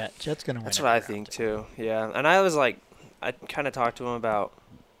Jet. Jet's going to win. That's every what I round. think too. Yeah, and I was like, I kind of talked to him about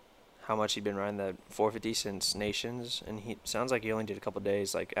how much he'd been riding the 450 since Nations, and he sounds like he only did a couple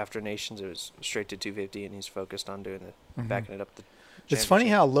days. Like after Nations, it was straight to 250, and he's focused on doing the backing it up. It's funny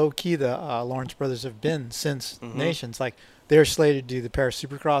how low key the Lawrence brothers have been since Nations. Like they're slated to do the Paris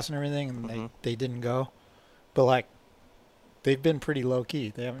Supercross and everything, and they didn't go. But like they've been pretty low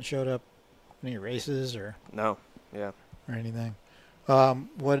key. They haven't showed up any races or or anything.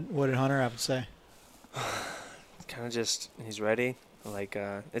 What did Hunter have to say? Kind of just he's ready. Like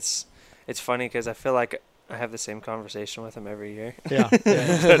it's funny because I feel like I have the same conversation with him every year. Yeah.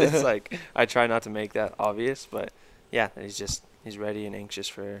 But it's like I try not to make that obvious, but yeah, he's ready and anxious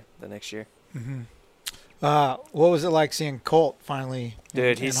for the next year. What was it like seeing Colt finally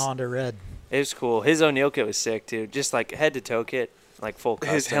in Honda Red? It was cool. His O'Neill kit was sick too, just like head to toe kit, like full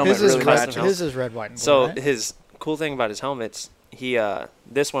custom. His helmet really matches. His is red, white, and blue. So right? his cool thing about his helmets, he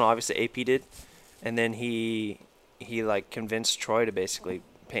this one obviously AP did, and then he like convinced Troy to basically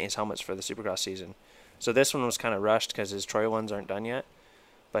paint his helmets for the Supercross season. So this one was kind of rushed because his Troy ones aren't done yet,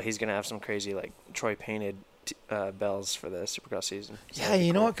 but he's gonna have some crazy like Troy painted bells for the Supercross season. So yeah,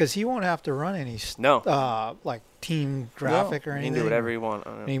 you know what? Because he won't have to run any like team graphic or anything. He can do whatever he wants.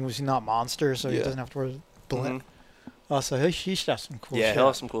 He was not Monster, so he doesn't have to wear blimp. So he should have some cool shit. Yeah, he'll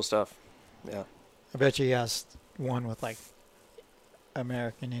have some cool stuff. Yeah. I bet you he has one with like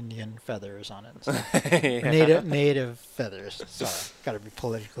American Indian feathers on it. So. Native feathers. Sorry, got to be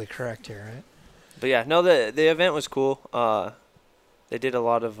politically correct here, right? But yeah, no, the event was cool. They did a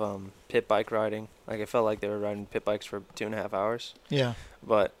lot of pit bike riding. Like I felt like they were riding pit bikes for 2.5 hours. Yeah.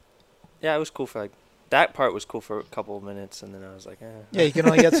 But yeah, it was cool for like that part was cool for a couple of minutes, and then I was like, Yeah, you can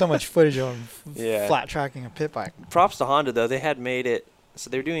only get so much footage on flat tracking a pit bike. Props to Honda though; they had made it so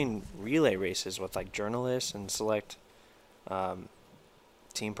they're doing relay races with like journalists and select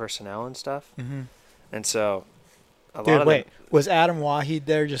team personnel and stuff. And so was Adam Waheed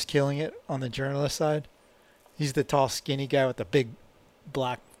there just killing it on the journalist side? He's the tall, skinny guy with the big,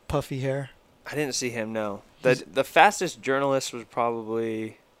 black, puffy hair. I didn't see him. No, the fastest journalist was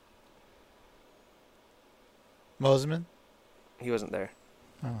probably Mosman. He wasn't there.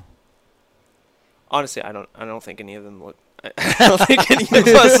 Oh. Honestly, I don't think any of them look. I don't think any of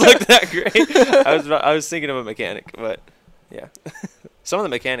us looked that great. I was thinking of a mechanic, but yeah, some of the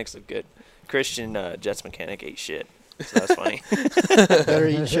mechanics look good. Christian Jets mechanic ate shit, so that's funny. Better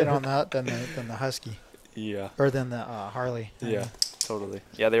eat shit on that than the Husky. Yeah. Or than the Harley. Yeah, totally.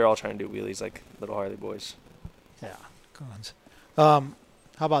 Yeah, they were all trying to do wheelies like little Harley boys. Yeah, cons. How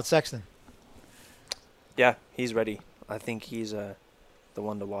about Sexton? Yeah, he's ready. I think he's the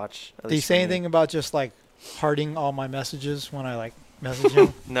one to watch. Did he say anything about just like hearting all my messages when I like message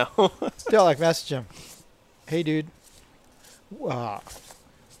him? No. Still like message him. Hey, dude.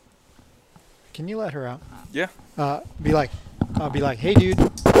 Can you let her out? Yeah. I'll be like, hey, dude,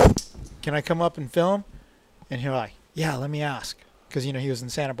 can I come up and film? And he'll like, yeah, let me ask. Because, he was in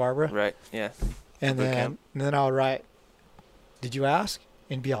Santa Barbara. Right, yeah. And then I'll write, did you ask?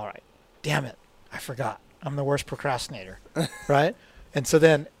 And be all right. Damn it. I forgot. I'm the worst procrastinator. Right? And so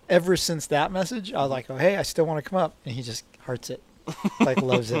then ever since that message, I was like, oh, hey, I still want to come up. And he just hearts it. Like,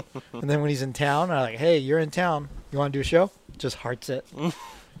 loves it. And then when he's in town, I'm like, hey, you're in town. You want to do a show? Just hearts it.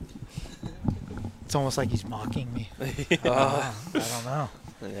 It's almost like he's mocking me. I don't know.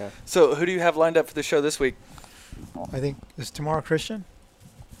 Yeah. So who do you have lined up for the show this week? I think, is tomorrow Christian?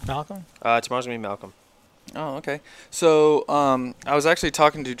 Malcolm? Tomorrow's going to be Malcolm. Oh, okay. So I was actually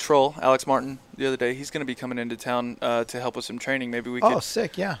talking to Troll, Alex Martin, the other day. He's going to be coming into town to help with some training. Maybe we could. Oh,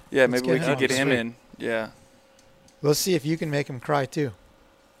 sick, yeah. Yeah, maybe we could get him in. Yeah. Let's see if you can make him cry, too.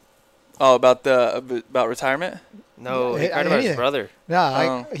 Oh, about retirement? No, he cried about his brother.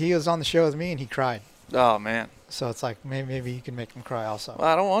 Yeah, he was on the show with me, and he cried. Oh, man. So it's like maybe you can make him cry also. Well,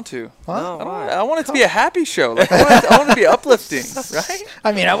 I don't want to. Huh? No, I want it to be a happy show. Like, I want it to be uplifting, right?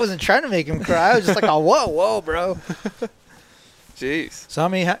 I mean, I wasn't trying to make him cry. I was just like, oh, whoa, bro. Jeez. So how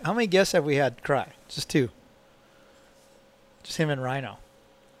many guests have we had cry? Just 2. Just him and Rhino.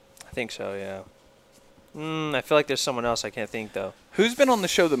 I think so, yeah. I feel like there's someone else I can't think, though. Who's been on the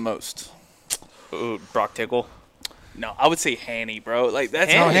show the most? Ooh, Brock Tickle. No, I would say Hanny, bro. Like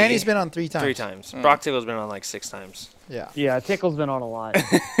that's No, Hanny's been on 3 times. 3 times. Brock Tickle's been on like 6 times. Yeah. Yeah, Tickle's been on a lot.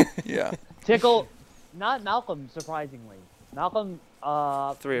 Yeah. Tickle, not Malcolm, surprisingly. Malcolm, 3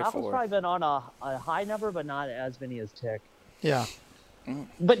 or Malcolm's 4. probably been on a high number, but not as many as Tick. Yeah.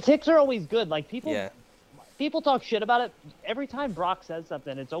 But Ticks are always good. Like people talk shit about it. Every time Brock says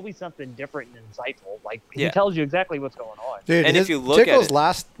something, it's always something different and insightful. Like he tells you exactly what's going on. Dude, and if you look Tickle's at it,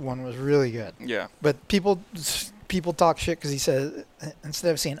 last one was really good. Yeah. But people talk shit because he says,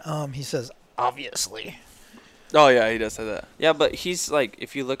 instead of saying he says obviously. Oh yeah, he does say that. Yeah, but he's like,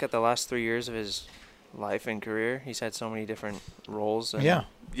 if you look at the last 3 years of his life and career, he's had so many different roles. And Yeah.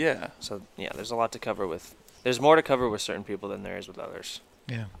 Yeah. So yeah, there's a lot to cover with. There's more to cover with certain people than there is with others.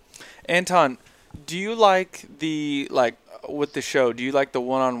 Yeah. Anton, do you like with the show? Do you like the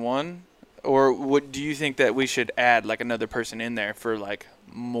one-on-one, or do you think that we should add like another person in there for like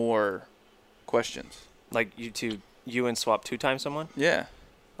more questions? Like you and swap 2 times someone? Yeah.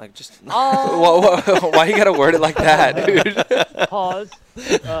 Like just. Why you gotta word it like that, dude? Pause.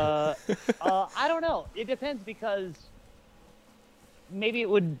 I don't know. It depends because maybe it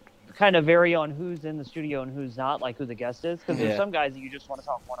would kind of vary on who's in the studio and who's not, like who the guest is. Because there's some guys that you just want to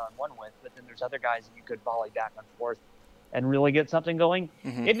talk one-on-one with, but then there's other guys that you could volley back and forth and really get something going.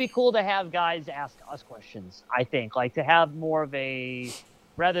 Mm-hmm. It'd be cool to have guys ask us questions, I think. Like to have more of a,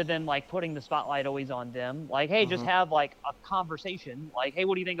 rather than like putting the spotlight always on them, like, hey, just have like a conversation. Like, hey,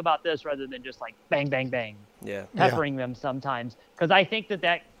 what do you think about this? Rather than just like bang, bang, bang. Yeah. Peppering them sometimes. Because I think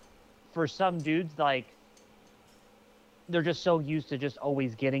that for some dudes, like, they're just so used to just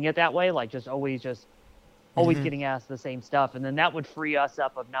always getting it that way, like just always getting asked the same stuff, and then that would free us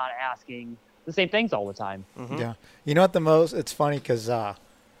up of not asking the same things all the time. Mm-hmm. Yeah. You know what it's funny because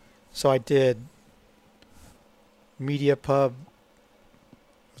so I did Media Pub,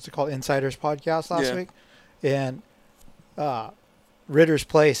 what's it called, Insiders podcast last week, and Ritter's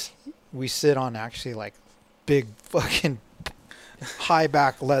Place, we sit on actually like big fucking high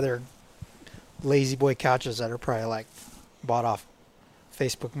back leather lazy boy couches that are probably like bought off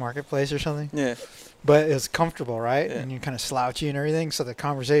Facebook Marketplace or something. Yeah. But it's comfortable, right? Yeah. And you're kind of slouchy and everything, so the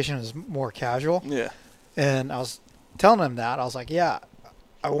conversation is more casual. Yeah. And I was telling him that. I was like, yeah,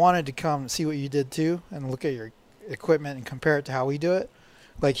 I wanted to come see what you did too and look at your equipment and compare it to how we do it.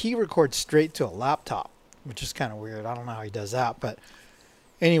 Like, he records straight to a laptop, which is kind of weird. I don't know how he does that. But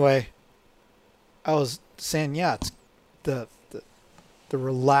anyway, I was saying, yeah, it's the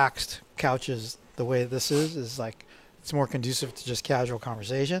relaxed couches, the way this is like, it's more conducive to just casual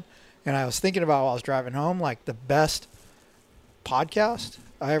conversation. And I was thinking about while I was driving home, like the best podcast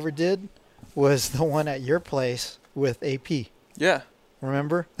I ever did was the one at your place with AP. Yeah.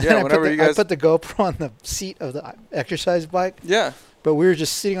 Remember? Yeah, whenever you guys... I put the GoPro on the seat of the exercise bike. Yeah. But we were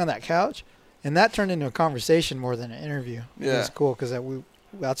just sitting on that couch, and that turned into a conversation more than an interview. Yeah. It was cool because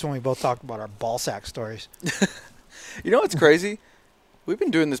that's when we both talked about our ball sack stories. You know what's crazy? We've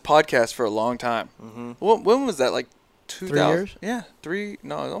been doing this podcast for a long time. Mm-hmm. When was that? Like 2000? 3 years? Yeah,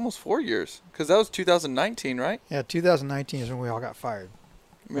 almost 4 years. Because that was 2019, right? Yeah, 2019 is when we all got fired.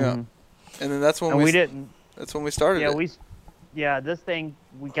 Yeah. Mm-hmm. And then that's when we didn't. That's when we started it. This thing,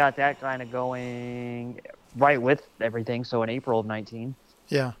 we got that kind of going right with everything. So in April of 19.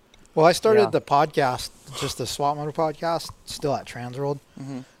 Yeah. Well, I started the podcast, just the Swap Moto podcast, still at Transworld.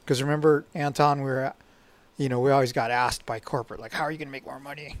 Because remember, Anton, we always got asked by corporate, like, how are you going to make more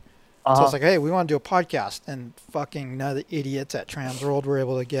money? So I was like, hey, we want to do a podcast. And fucking none of the idiots at Transworld were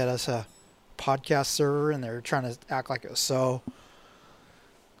able to get us a podcast server, and they were trying to act like it was so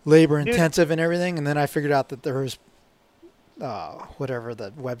labor intensive and everything. And then I figured out that there was whatever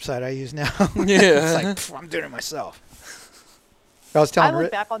the website I use now. Yeah. It's like, I'm doing it myself. I was telling I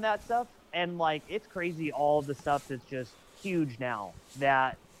look back on that stuff, and like, it's crazy all the stuff that's just huge now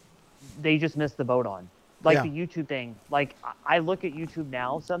that they just missed the boat on. Like the YouTube thing. Like, I look at YouTube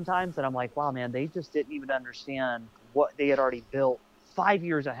now sometimes, and I'm like, wow, man, they just didn't even understand what they had already built 5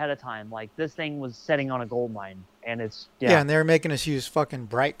 years ahead of time. Like, this thing was setting on a gold mine, and it's and they were making us use fucking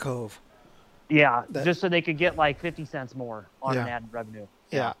Bright Cove. Yeah, just so they could get like 50 cents more on an ad revenue.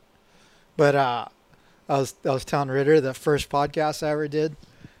 Yeah. But I was telling Ritter, the first podcast I ever did,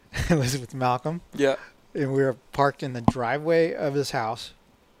 it was with Malcolm. Yeah. And we were parked in the driveway of his house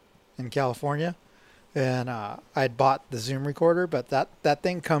in California. And I'd bought the Zoom recorder, but that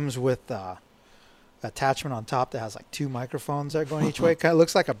thing comes with attachment on top that has like 2 microphones that are going each way. Kind of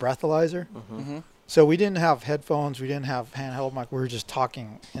looks like a breathalyzer. Mm-hmm. So we didn't have headphones. We didn't have handheld mic. We were just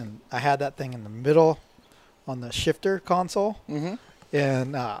talking. And I had that thing in the middle on the shifter console. Mm-hmm.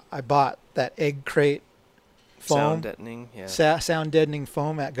 And I bought that egg crate foam. Sound deadening, yeah. Sound deadening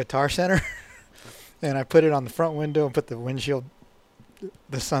foam at Guitar Center. And I put it on the front window and put the windshield,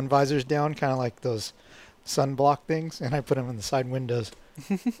 the sun visors down, kind of like those sunblock things. And I put them in the side windows.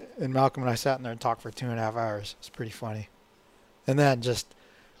 And Malcolm and I sat in there and talked for 2.5 hours. It's pretty funny. And then just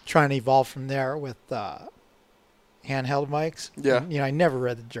trying to evolve from there with handheld mics. Yeah. And, I never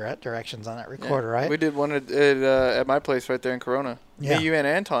read the directions on that recorder, right? We did one at my place right there in Corona. Yeah. Me, you, and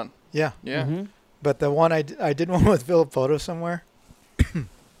Anton. Yeah. Yeah. Mm-hmm. But the one I did one with Villapoto somewhere.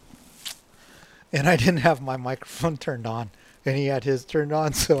 And I didn't have my microphone turned on. and he had his turned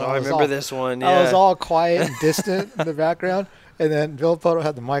on. So I remember this one. Yeah. I was all quiet and distant in the background, and then Villapoto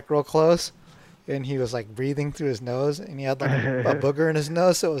had the mic real close, and he was like breathing through his nose, and he had like a booger in his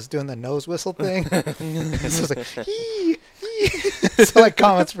nose, so it was doing the nose whistle thing. So it was like, hee, hee. So like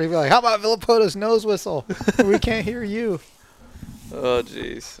comments for people like, how about Villapoto's nose whistle? We can't hear you. Oh,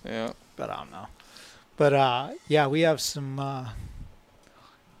 jeez. Yeah. But I don't know. But yeah, we have some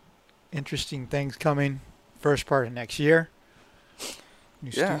interesting things coming first part of next year.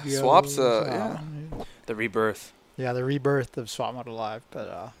 New studios, Swaps. Yeah. The rebirth. Yeah, the rebirth of Swap Moto Live.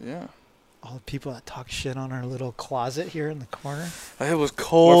 But yeah. All the people that talk shit on our little closet here in the corner. It was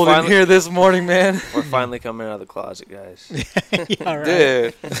cold in here this morning, man. We're finally coming out of the closet, guys. Yeah,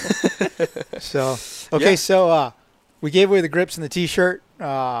 right. Dude. So, okay, so we gave away the grips and the T-shirt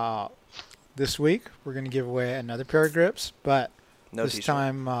this week. We're going to give away another pair of grips, but this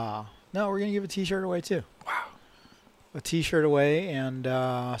time, no, we're going to give a T-shirt away too. Wow. A T-shirt away, and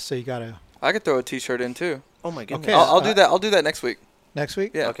so you got to... I could throw a T-shirt in too. Oh, my goodness. Okay, I'll do that. I'll do that next week. Next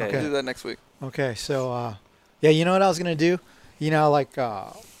week? Yeah, okay. I'll do that next week. Okay, so, yeah, you know what I was going to do? You know, like,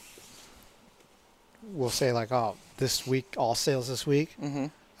 we'll say, like, oh, this week, all sales this week,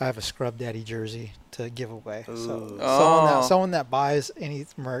 I have a Scrub Daddy jersey to give away. Ooh. So someone that buys any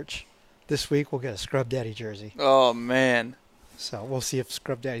merch this week will get a Scrub Daddy jersey. Oh, man. So we'll see if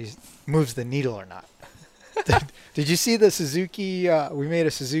Scrub Daddy moves the needle or not. Did you see the Suzuki? We made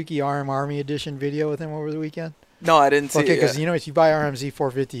a Suzuki RM Army Edition video with him over the weekend. No, I didn't see it. Okay, because you know if you buy RMZ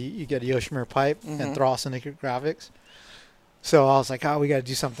 450, you get a Yoshimura pipe and Thrall Syndicate graphics. So I was like, oh, we got to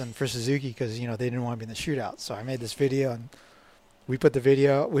do something for Suzuki because you know they didn't want to be in the shootout. So I made this video and we put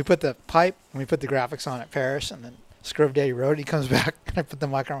the pipe and we put the graphics on at Paris, and then Scrub Daddy rode. He comes back and I put the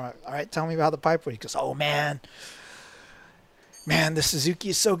mic on. I'm like, all right, tell me about the pipe. And he goes, oh man, the Suzuki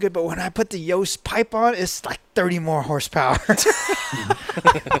is so good, but when I put the Yost pipe on, it's like 30 more horsepower.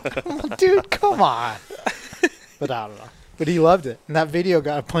 Dude, come on. But I don't know. But he loved it. And that video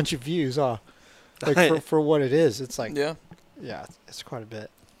got a bunch of views. Like for what it is. It's like, yeah, it's quite a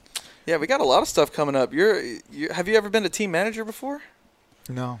bit. Yeah, we got a lot of stuff coming up. Have you ever been a team manager before?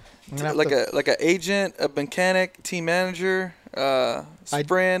 No. Like an agent, a mechanic, team manager,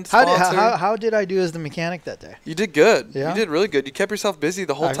 brand sponsor. How did I do as the mechanic that day? You did good. Yeah? You did really good. You kept yourself busy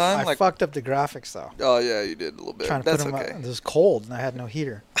the whole time. I fucked up the graphics though. Oh yeah, you did a little bit. That's okay. It was cold and I had no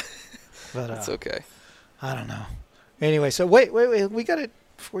heater. But that's okay. I don't know. Anyway, so wait. We got it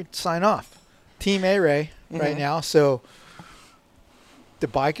before we sign off. Team A-Ray right now. So the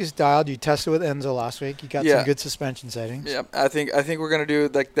bike is dialed. You tested with Enzo last week. You got some good suspension settings. Yeah, I think we're gonna do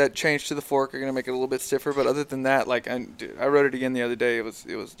like that change to the fork. We're gonna make it a little bit stiffer. But other than that, like I rode it again the other day. It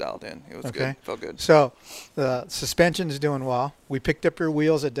was dialed in. It was good. It felt good. So the suspension is doing well. We picked up your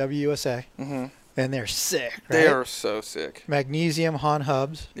wheels at WUSA. And they're sick, right? They are so sick. Magnesium Hon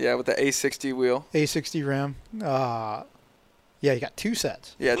hubs. Yeah, with the A60 wheel. A60 rim. Yeah, you got two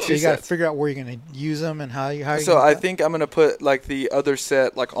sets. Yeah, two so you sets. got to figure out where you're going to use them and how you. So I think I'm going to put like the other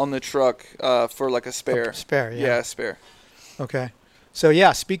set like on the truck for like a spare. A spare, yeah. Yeah, spare. Okay. So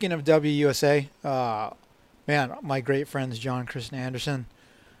yeah, speaking of WUSA, man, my great friends John, Chris, and Anderson,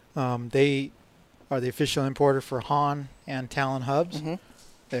 they are the official importer for Hon and Talon hubs,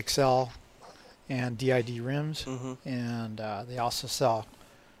 Excel, and DID rims, and they also sell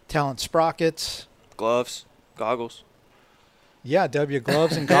Talon sprockets, gloves, goggles. Yeah, W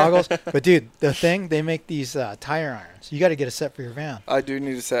gloves and goggles. But dude, they make these tire irons. You got to get a set for your van. I do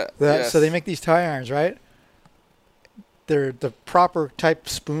need a set. So they make these tire irons, right? They're the proper type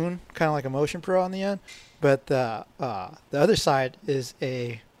spoon, kind of like a Motion Pro on the end, but the other side is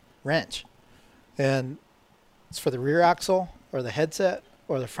a wrench, and it's for the rear axle or the headset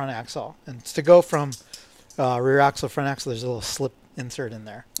or the front axle. And it's to go from rear axle, front axle, there's a little slip insert in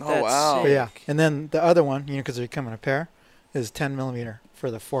there. Oh, wow. But yeah. And then the other one, because they come in a pair, is 10 millimeter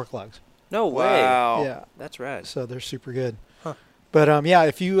for the fork lugs. No way. Wow. Yeah. That's rad. So they're super good. Huh. But yeah,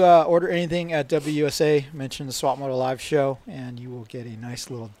 if you order anything at WUSA, mention the Swap Moto Live show, and you will get a nice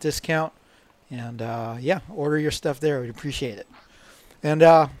little discount. And yeah, order your stuff there. We'd appreciate it. And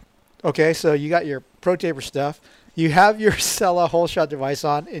okay, so you got your Pro Taper stuff. You have your Sella hole shot device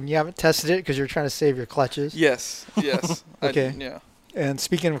on, and you haven't tested it because you're trying to save your clutches. Yes. Okay. Yeah. And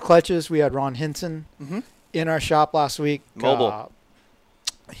speaking of clutches, we had Ron Hinson in our shop last week. Mobile.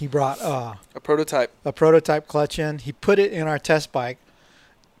 He brought a prototype clutch in. He put it in our test bike,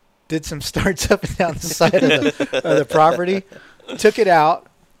 did some starts up and down the side of the property, took it out,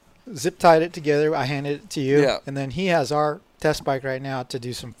 zip tied it together. I handed it to you. Yeah. And then he has our test bike right now to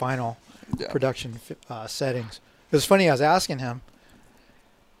do some final production settings. It was funny. I was asking him,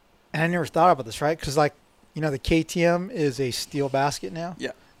 and I never thought about this, right? Because like you know, the KTM is a steel basket now.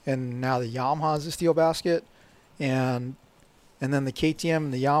 Yeah. And now the Yamaha is a steel basket, and then the KTM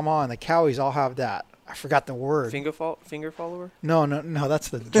and the Yamaha and the Cowies all have that. I forgot the word. Finger follower? No, that's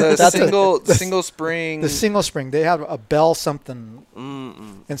the that's single spring. The single spring. They have a bell something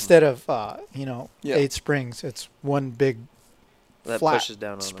instead of 8 springs. It's one big that flat pushes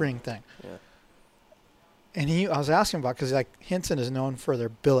down on spring them. thing. Yeah. And I was asking about because like Hinson is known for their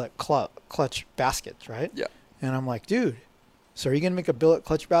billet clutch baskets, right? Yeah. And I'm like, dude, so are you gonna make a billet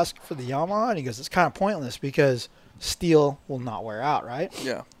clutch basket for the Yamaha? And he goes, it's kind of pointless because steel will not wear out, right?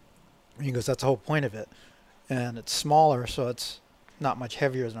 Yeah. And he goes, that's the whole point of it. And it's smaller, so it's not much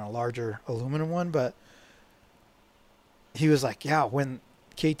heavier than a larger aluminum one. But he was like, yeah, when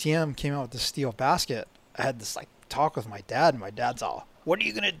KTM came out with the steel basket, I had this like talk with my dad, and my dad's all, what are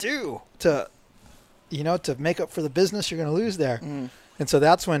you going to do to make up for the business you're going to lose there? And so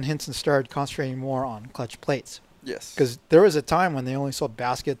that's when Hinson started concentrating more on clutch plates. Yes. Because there was a time when they only sold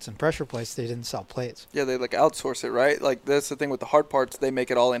baskets and pressure plates. They didn't sell plates. Yeah, they like outsource it, right? Like that's the thing with the hard parts. They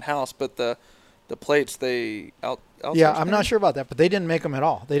make it all in-house, but the plates, they outsource. Yeah, I'm not sure about that, but they didn't make them at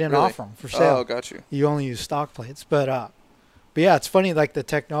all. They didn't Really? offer them for sale. Oh, got you. You only use stock plates. But yeah, it's funny, like the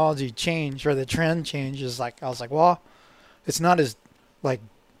technology change or the trend change is like, I was like, well, it's not as like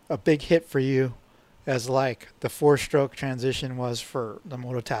a big hit for you as like the 4-stroke transition was for the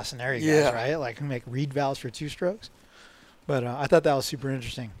Moto Tassinari guys, right? Like who make reed valves for 2 strokes. But I thought that was super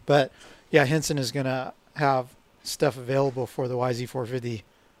interesting. But yeah, Hinson is going to have stuff available for the YZ450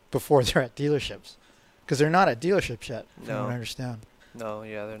 before they're at dealerships. Because they're not at dealerships yet, from what I understand. No,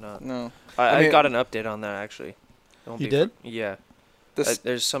 yeah, they're not. No. I got an update on that, actually. You did? Yeah.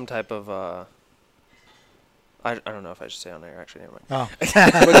 There's some type of... I don't know if I should say on there, actually. Never mind. Oh.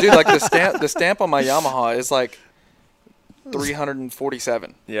 But, dude, like the stamp on my Yamaha is like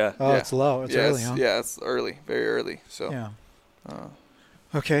 347. Yeah. Oh, it's low. It's early, huh? Yeah, it's early. Very early. So. Yeah.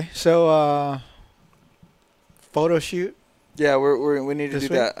 Okay, so photo shoot. Yeah, we need to This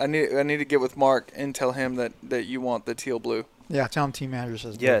do that. I need to get with Mark and tell him that you want the teal blue. Yeah, tell him team manager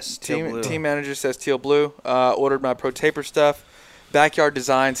says blue. Yes, teal blue. Team manager says teal blue. Ordered my Pro Taper stuff. Backyard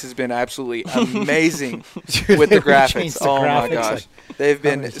Designs has been absolutely amazing with the graphics. My gosh, they've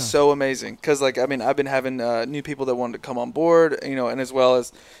been so amazing. Because I've been having new people that wanted to come on board, and as well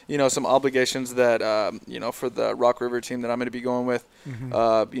as some obligations that for the Rock River team that I'm going to be going with,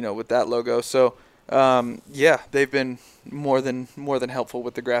 with that logo. So they've been more than helpful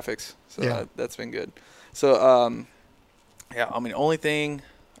with the graphics. So that's been good. So only thing.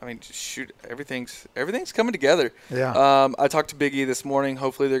 Shoot, everything's coming together. Yeah. I talked to Big E this morning.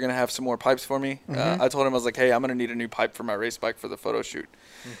 Hopefully they're going to have some more pipes for me. I told him, I was like, hey, I'm going to need a new pipe for my race bike for the photo shoot.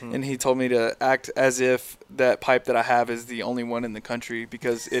 And he told me to act as if that pipe that I have is the only one in the country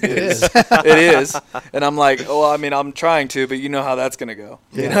because it is. It is. And I'm like, I'm trying to, but you know how that's going to go.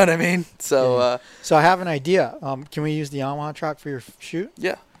 You know what I mean? So so I have an idea. Can we use the Yamaha track for your shoot?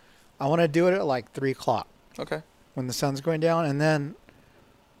 Yeah. I want to do it at like 3 o'clock. Okay. When the sun's going down, and then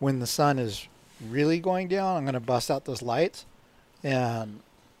when the sun is really going down, I'm going to bust out those lights, and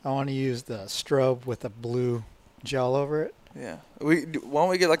I want to use the strobe with the blue gel over it. Yeah. Why don't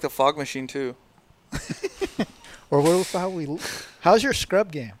we get like the fog machine too? Or how's your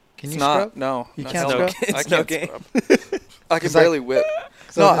scrub game? Can you scrub? No. You can't scrub? I can't scrub. I can barely whip.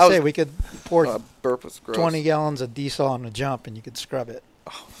 So I was going to say, we could pour burp was gross. 20 gallons of diesel on a jump, and you could scrub it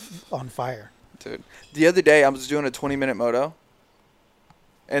on fire. Dude. The other day, I was doing a 20-minute moto.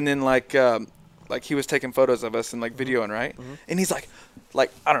 And then he was taking photos of us and like videoing, right? And he's like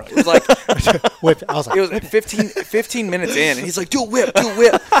I don't know, it was like whip. I was like, it was 15 minutes in, and he's like, do a whip, and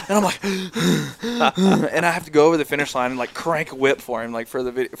I'm like, and I have to go over the finish line and like crank a whip for him, like for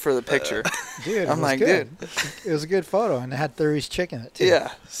the picture. Dude, I'm like, good. It was a good photo, and it had Thury's chick in it too.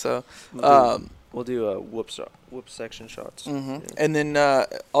 Yeah, so we'll do whoop section shots. And then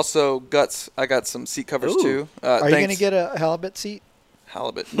also Guts, I got some seat covers too. Are you gonna get a halibut seat?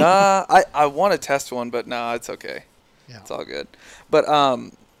 Halibut. Nah, I want to test one, but nah, it's okay. Yeah. It's all good. But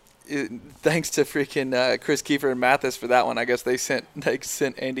thanks to freaking Chris Kiefer and Mathis for that one. I guess they sent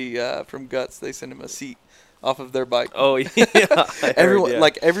Andy from Guts. They sent him a seat off of their bike. Oh yeah.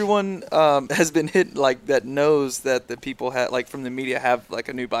 Everyone has been hit like that knows that the people from the media have like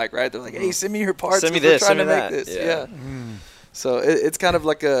a new bike, right? They're like, hey, send me your parts. Send me this. Send me that. Make this. Yeah. So it's kind of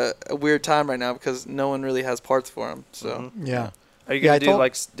like a weird time right now because no one really has parts for them. So yeah. Are you going to do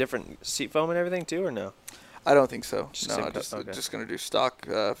like different seat foam and everything too, or no? I don't think so. Just going to do stock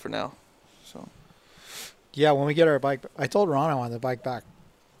for now. So. Yeah, when we get our bike, I told Ron I want the bike back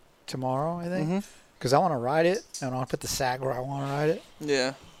tomorrow, I think, because I want to ride it, and I want to put the sag where I want to ride it.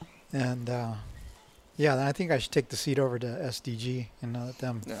 Yeah. And, Yeah, then I think I should take the seat over to SDG and let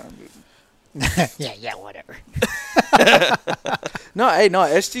them. Yeah, whatever. No,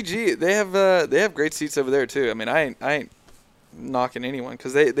 SDG, they have great seats over there too. I mean, I ain't knocking anyone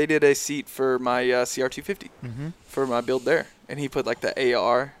because they did a seat for my CR250 for my build there, and he put like the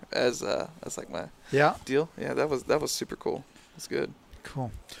AR as like my deal. Yeah, that was super cool. That's good.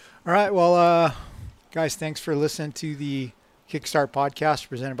 Cool. All right, well, guys, thanks for listening to the Kickstart podcast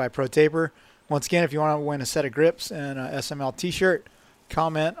presented by ProTaper. Once again, if you want to win a set of grips and a SML T-shirt,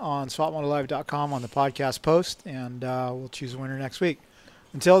 comment on swapmotolive.com on the podcast post, and we'll choose a winner next week.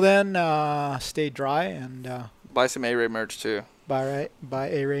 Until then, stay dry and buy some A-Ray merch too. Buy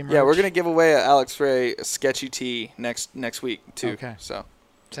A-Ray merch. Yeah, we're gonna give away a Alex Ray sketchy tee next week too. Okay. So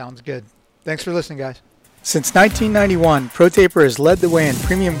sounds good. Thanks for listening, guys. Since 1991, ProTaper has led the way in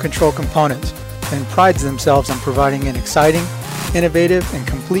premium control components and prides themselves on providing an exciting, innovative, and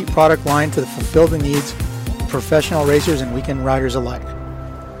complete product line to fulfill the needs of professional racers and weekend riders alike.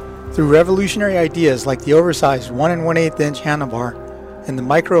 Through revolutionary ideas like the oversized 1 1/8 inch handlebar and the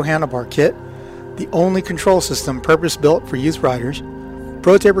micro handlebar kit, the only control system purpose-built for youth riders,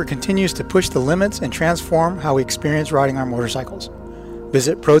 ProTaper continues to push the limits and transform how we experience riding our motorcycles.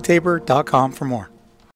 Visit ProTaper.com for more.